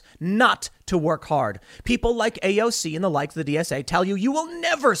sacrifice, not to work hard. People like AOC and the likes of the DSA tell you you will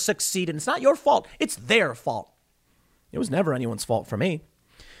never succeed, and it's not your fault. It's their fault. It was never anyone's fault for me.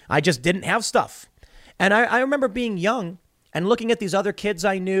 I just didn't have stuff. And I remember being young and looking at these other kids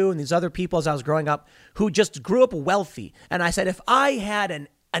I knew and these other people as I was growing up who just grew up wealthy. And I said, if I had an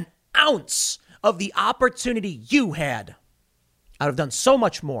ounce of the opportunity you had, I would have done so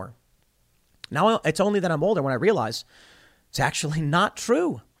much more. Now, it's only that I'm older when I realize it's actually not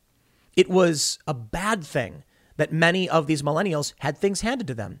true. It was a bad thing that many of these millennials had things handed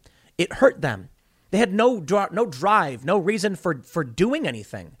to them. It hurt them. They had no drive, no reason for doing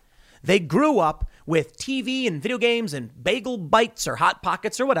anything. They grew up with TV and video games and bagel bites or Hot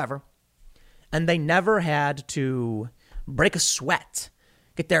Pockets or whatever, and they never had to break a sweat,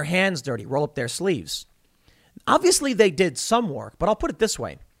 get their hands dirty, roll up their sleeves. Obviously, they did some work, but I'll put it this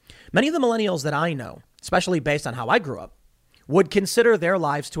way. Many of the millennials that I know, especially based on how I grew up, would consider their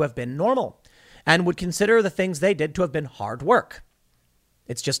lives to have been normal and would consider the things they did to have been hard work.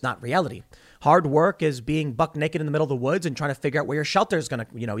 It's just not reality. Hard work is being buck naked in the middle of the woods and trying to figure out where your shelter is going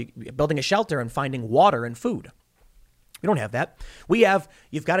to, building a shelter and finding water and food. We don't have that. We have,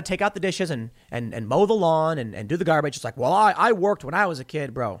 you've got to take out the dishes and mow the lawn and do the garbage. It's like, well, I worked when I was a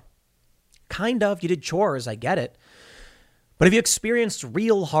kid, bro. Kind of. You did chores. I get it. But have you experienced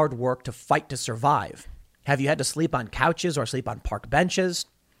real hard work to fight to survive? Have you had to sleep on couches or sleep on park benches?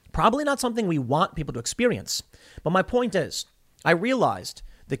 Probably not something we want people to experience. But my point is, I realized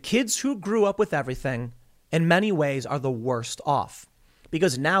the kids who grew up with everything in many ways are the worst off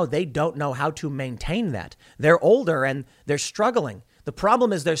because now they don't know how to maintain that. They're older and they're struggling. The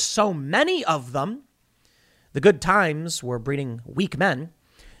problem is there's so many of them. The good times were breeding weak men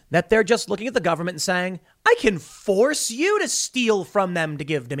that they're just looking at the government and saying, I can force you to steal from them to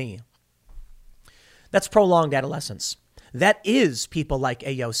give to me. That's prolonged adolescence. That is people like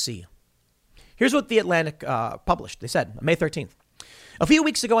AOC. Here's what The Atlantic published. They said, May 13th. A few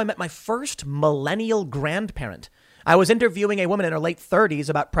weeks ago, I met my first millennial grandparent. I was interviewing a woman in her late 30s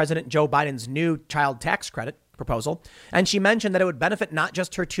about President Joe Biden's new child tax credit proposal, and she mentioned that it would benefit not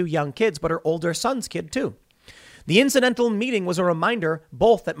just her two young kids, but her older son's kid, too. The incidental meeting was a reminder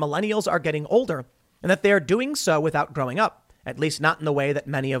both that millennials are getting older and that they are doing so without growing up, at least not in the way that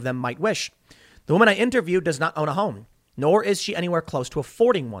many of them might wish. The woman I interviewed does not own a home, nor is she anywhere close to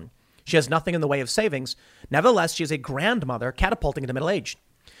affording one. She has nothing in the way of savings. Nevertheless, she is a grandmother catapulting into middle age.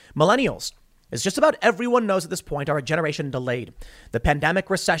 Millennials, as just about everyone knows at this point, are a generation delayed. The pandemic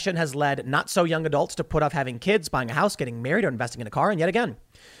recession has led not so young adults to put off having kids, buying a house, getting married, or investing in a car, and yet again.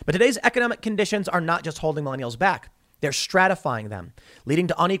 But today's economic conditions are not just holding millennials back. They're stratifying them, leading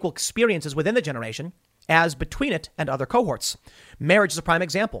to unequal experiences within the generation as between it and other cohorts. Marriage is a prime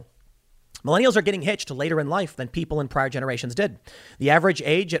example. Millennials are getting hitched later in life than people in prior generations did. The average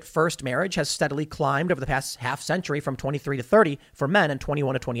age at first marriage has steadily climbed over the past half century from 23 to 30 for men and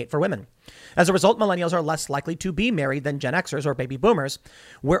 21 to 28 for women. As a result, millennials are less likely to be married than Gen Xers or baby boomers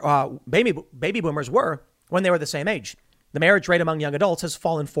were when they were the same age. The marriage rate among young adults has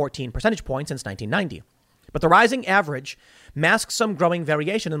fallen 14 percentage points since 1990. But the rising average masks some growing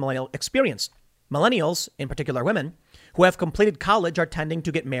variation in millennial experience. Millennials, in particular women, who have completed college are tending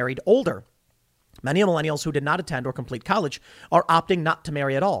to get married older. Many millennials who did not attend or complete college are opting not to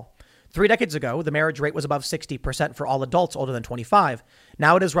marry at all. 3 decades ago, the marriage rate was above 60% for all adults older than 25.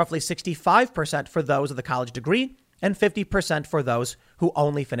 Now it is roughly 65% for those with a college degree and 50% for those who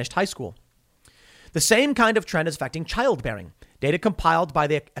only finished high school. The same kind of trend is affecting childbearing. Data compiled by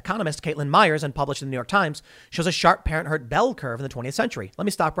the economist Caitlin Myers and published in the New York Times shows a sharp parenthood bell curve in the 20th century. Let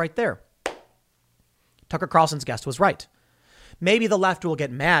me stop right there. Tucker Carlson's guest was right. Maybe the left will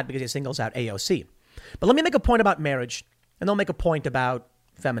get mad because he singles out AOC. But let me make a point about marriage, and they'll make a point about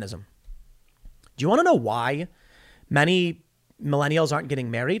feminism. Do you want to know why many millennials aren't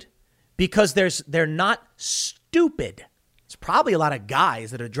getting married? Because they're not stupid. It's probably a lot of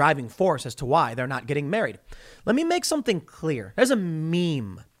guys that are driving force as to why they're not getting married. Let me make something clear. There's a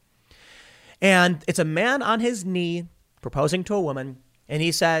meme, and it's a man on his knee proposing to a woman, and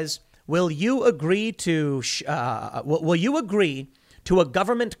he says, Will you agree to a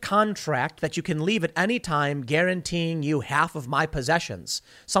government contract that you can leave at any time, guaranteeing you half of my possessions?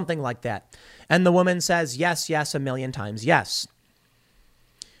 Something like that. And the woman says, yes, yes, a million times, yes.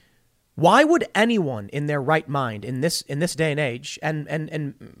 Why would anyone in their right mind in this day and age,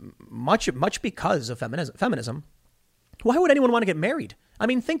 and much because of feminism, why would anyone want to get married? I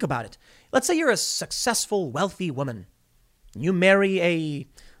mean, think about it. Let's say you're a successful, wealthy woman. You marry a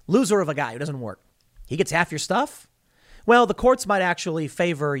loser of a guy who doesn't work. He gets half your stuff. Well, the courts might actually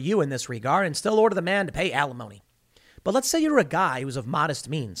favor you in this regard and still order the man to pay alimony. But let's say you're a guy who's of modest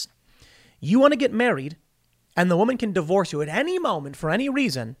means. You want to get married, and the woman can divorce you at any moment for any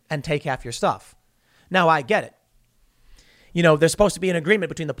reason and take half your stuff. Now, I get it. There's supposed to be an agreement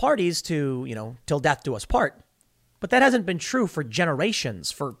between the parties to, till death do us part. But that hasn't been true for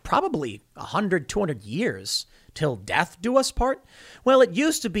generations, for probably 100, 200 years. Till death do us part? Well, it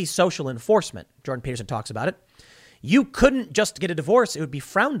used to be social enforcement. Jordan Peterson talks about it. You couldn't just get a divorce. It would be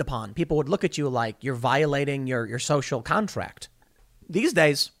frowned upon. People would look at you like you're violating your social contract. These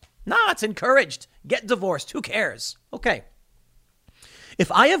days, it's encouraged. Get divorced. Who cares? Okay.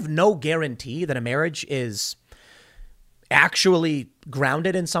 If I have no guarantee that a marriage is actually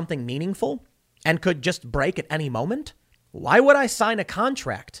grounded in something meaningful and could just break at any moment, why would I sign a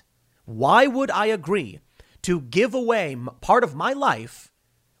contract? Why would I agree to give away part of my life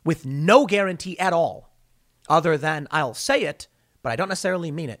with no guarantee at all, other than I'll say it, but I don't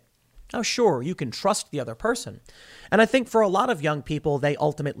necessarily mean it? Now, sure, you can trust the other person. And I think for a lot of young people, they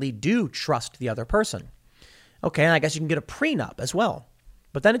ultimately do trust the other person. Okay, and I guess you can get a prenup as well.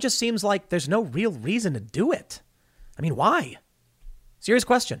 But then it just seems like there's no real reason to do it. I mean, why? Serious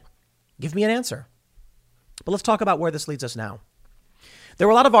question. Give me an answer. But let's talk about where this leads us now. There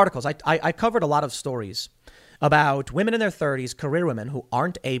were a lot of articles. I covered a lot of stories about women in their 30s, career women who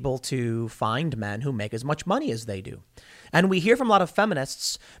aren't able to find men who make as much money as they do. And we hear from a lot of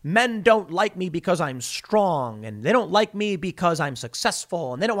feminists, men don't like me because I'm strong, and they don't like me because I'm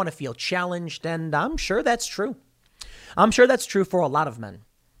successful, and they don't want to feel challenged. And I'm sure that's true. I'm sure that's true for a lot of men.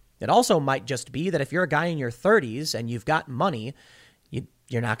 It also might just be that if you're a guy in your 30s and you've got money,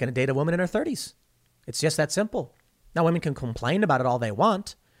 you're not going to date a woman in her 30s. It's just that simple. Now, women can complain about it all they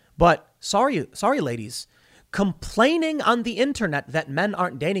want, but sorry, ladies, complaining on the internet that men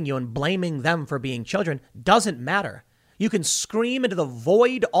aren't dating you and blaming them for being children doesn't matter. You can scream into the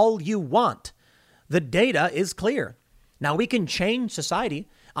void all you want. The data is clear. Now, we can change society.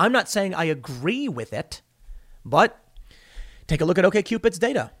 I'm not saying I agree with it, but take a look at OkCupid's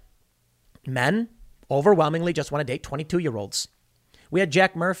data. Men overwhelmingly just want to date 22-year-olds. We had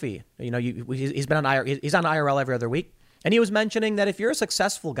Jack Murphy. He's been on he's on IRL every other week, and he was mentioning that if you're a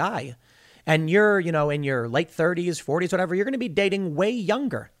successful guy and you're, in your late 30s, 40s, whatever, you're going to be dating way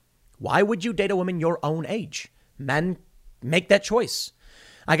younger. Why would you date a woman your own age? Men make that choice.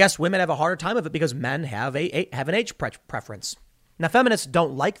 I guess women have a harder time of it because men have an age preference. Now, feminists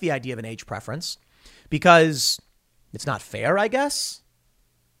don't like the idea of an age preference because it's not fair, I guess.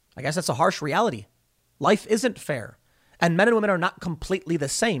 I guess that's a harsh reality. Life isn't fair. And men and women are not completely the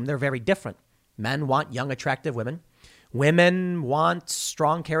same. They're very different. Men want young, attractive women. Women want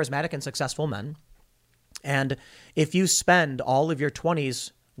strong, charismatic, and successful men. And if you spend all of your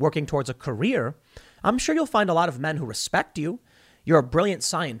 20s working towards a career, I'm sure you'll find a lot of men who respect you. You're a brilliant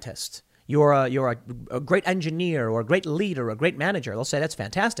scientist. a great engineer or a great leader or a great manager. They'll say that's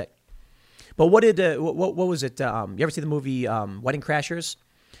fantastic. But what was it? You ever see the movie Wedding Crashers?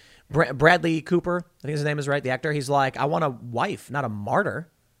 Bradley Cooper, I think his name is right, the actor. He's like, I want a wife, not a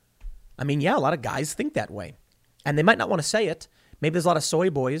martyr. I mean, yeah, a lot of guys think that way. And they might not want to say it. Maybe there's a lot of soy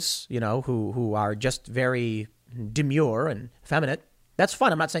boys, who are just very demure and effeminate. That's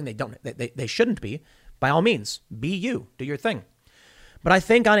fine. I'm not saying they shouldn't be. By all means, be you, do your thing. But I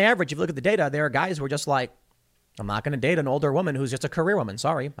think on average, if you look at the data, there are guys who are just like, I'm not going to date an older woman who's just a career woman.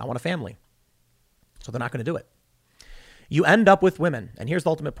 Sorry, I want a family. So they're not going to do it. You end up with women, and here's the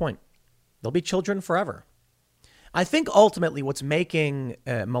ultimate point. They'll be children forever. I think ultimately what's making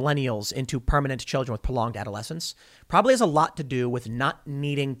millennials into permanent children with prolonged adolescence probably has a lot to do with not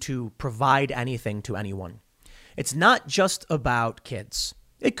needing to provide anything to anyone. It's not just about kids.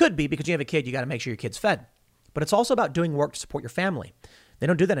 It could be because you have a kid, you got to make sure your kid's fed. But it's also about doing work to support your family. They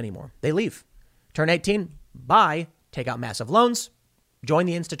don't do that anymore. They leave. Turn 18, bye, take out massive loans, join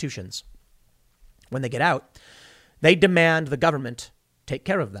the institutions. When they get out, they demand the government take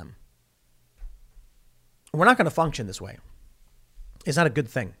care of them. We're not going to function this way. It's not a good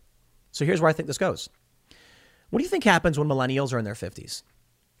thing. So here's where I think this goes. What do you think happens when millennials are in their 50s?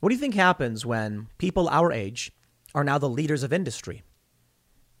 What do you think happens when people our age are now the leaders of industry?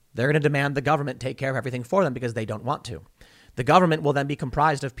 They're going to demand the government take care of everything for them because they don't want to. The government will then be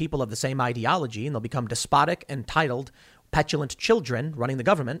comprised of people of the same ideology, and they'll become despotic, entitled, petulant children running the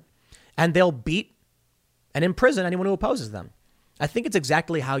government, and they'll beat and imprison anyone who opposes them. I think it's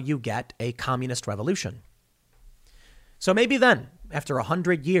exactly how you get a communist revolution. So maybe then, after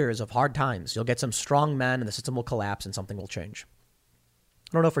 100 years of hard times, you'll get some strong men and the system will collapse and something will change.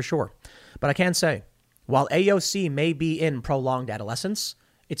 I don't know for sure, but I can say, while AOC may be in prolonged adolescence,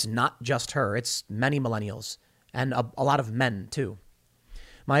 it's not just her. It's many millennials and a lot of men, too.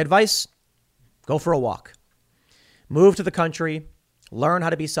 My advice, go for a walk. Move to the country, learn how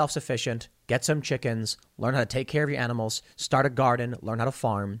to be self-sufficient, get some chickens, learn how to take care of your animals, start a garden, learn how to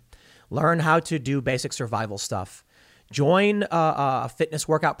farm, learn how to do basic survival stuff. Join a fitness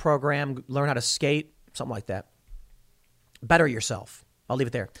workout program, learn how to skate, something like that. Better yourself. I'll leave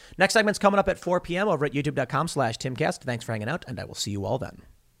it there. Next segment's coming up at 4 p.m. over at youtube.com/Timcast. Thanks for hanging out, and I will see you all then.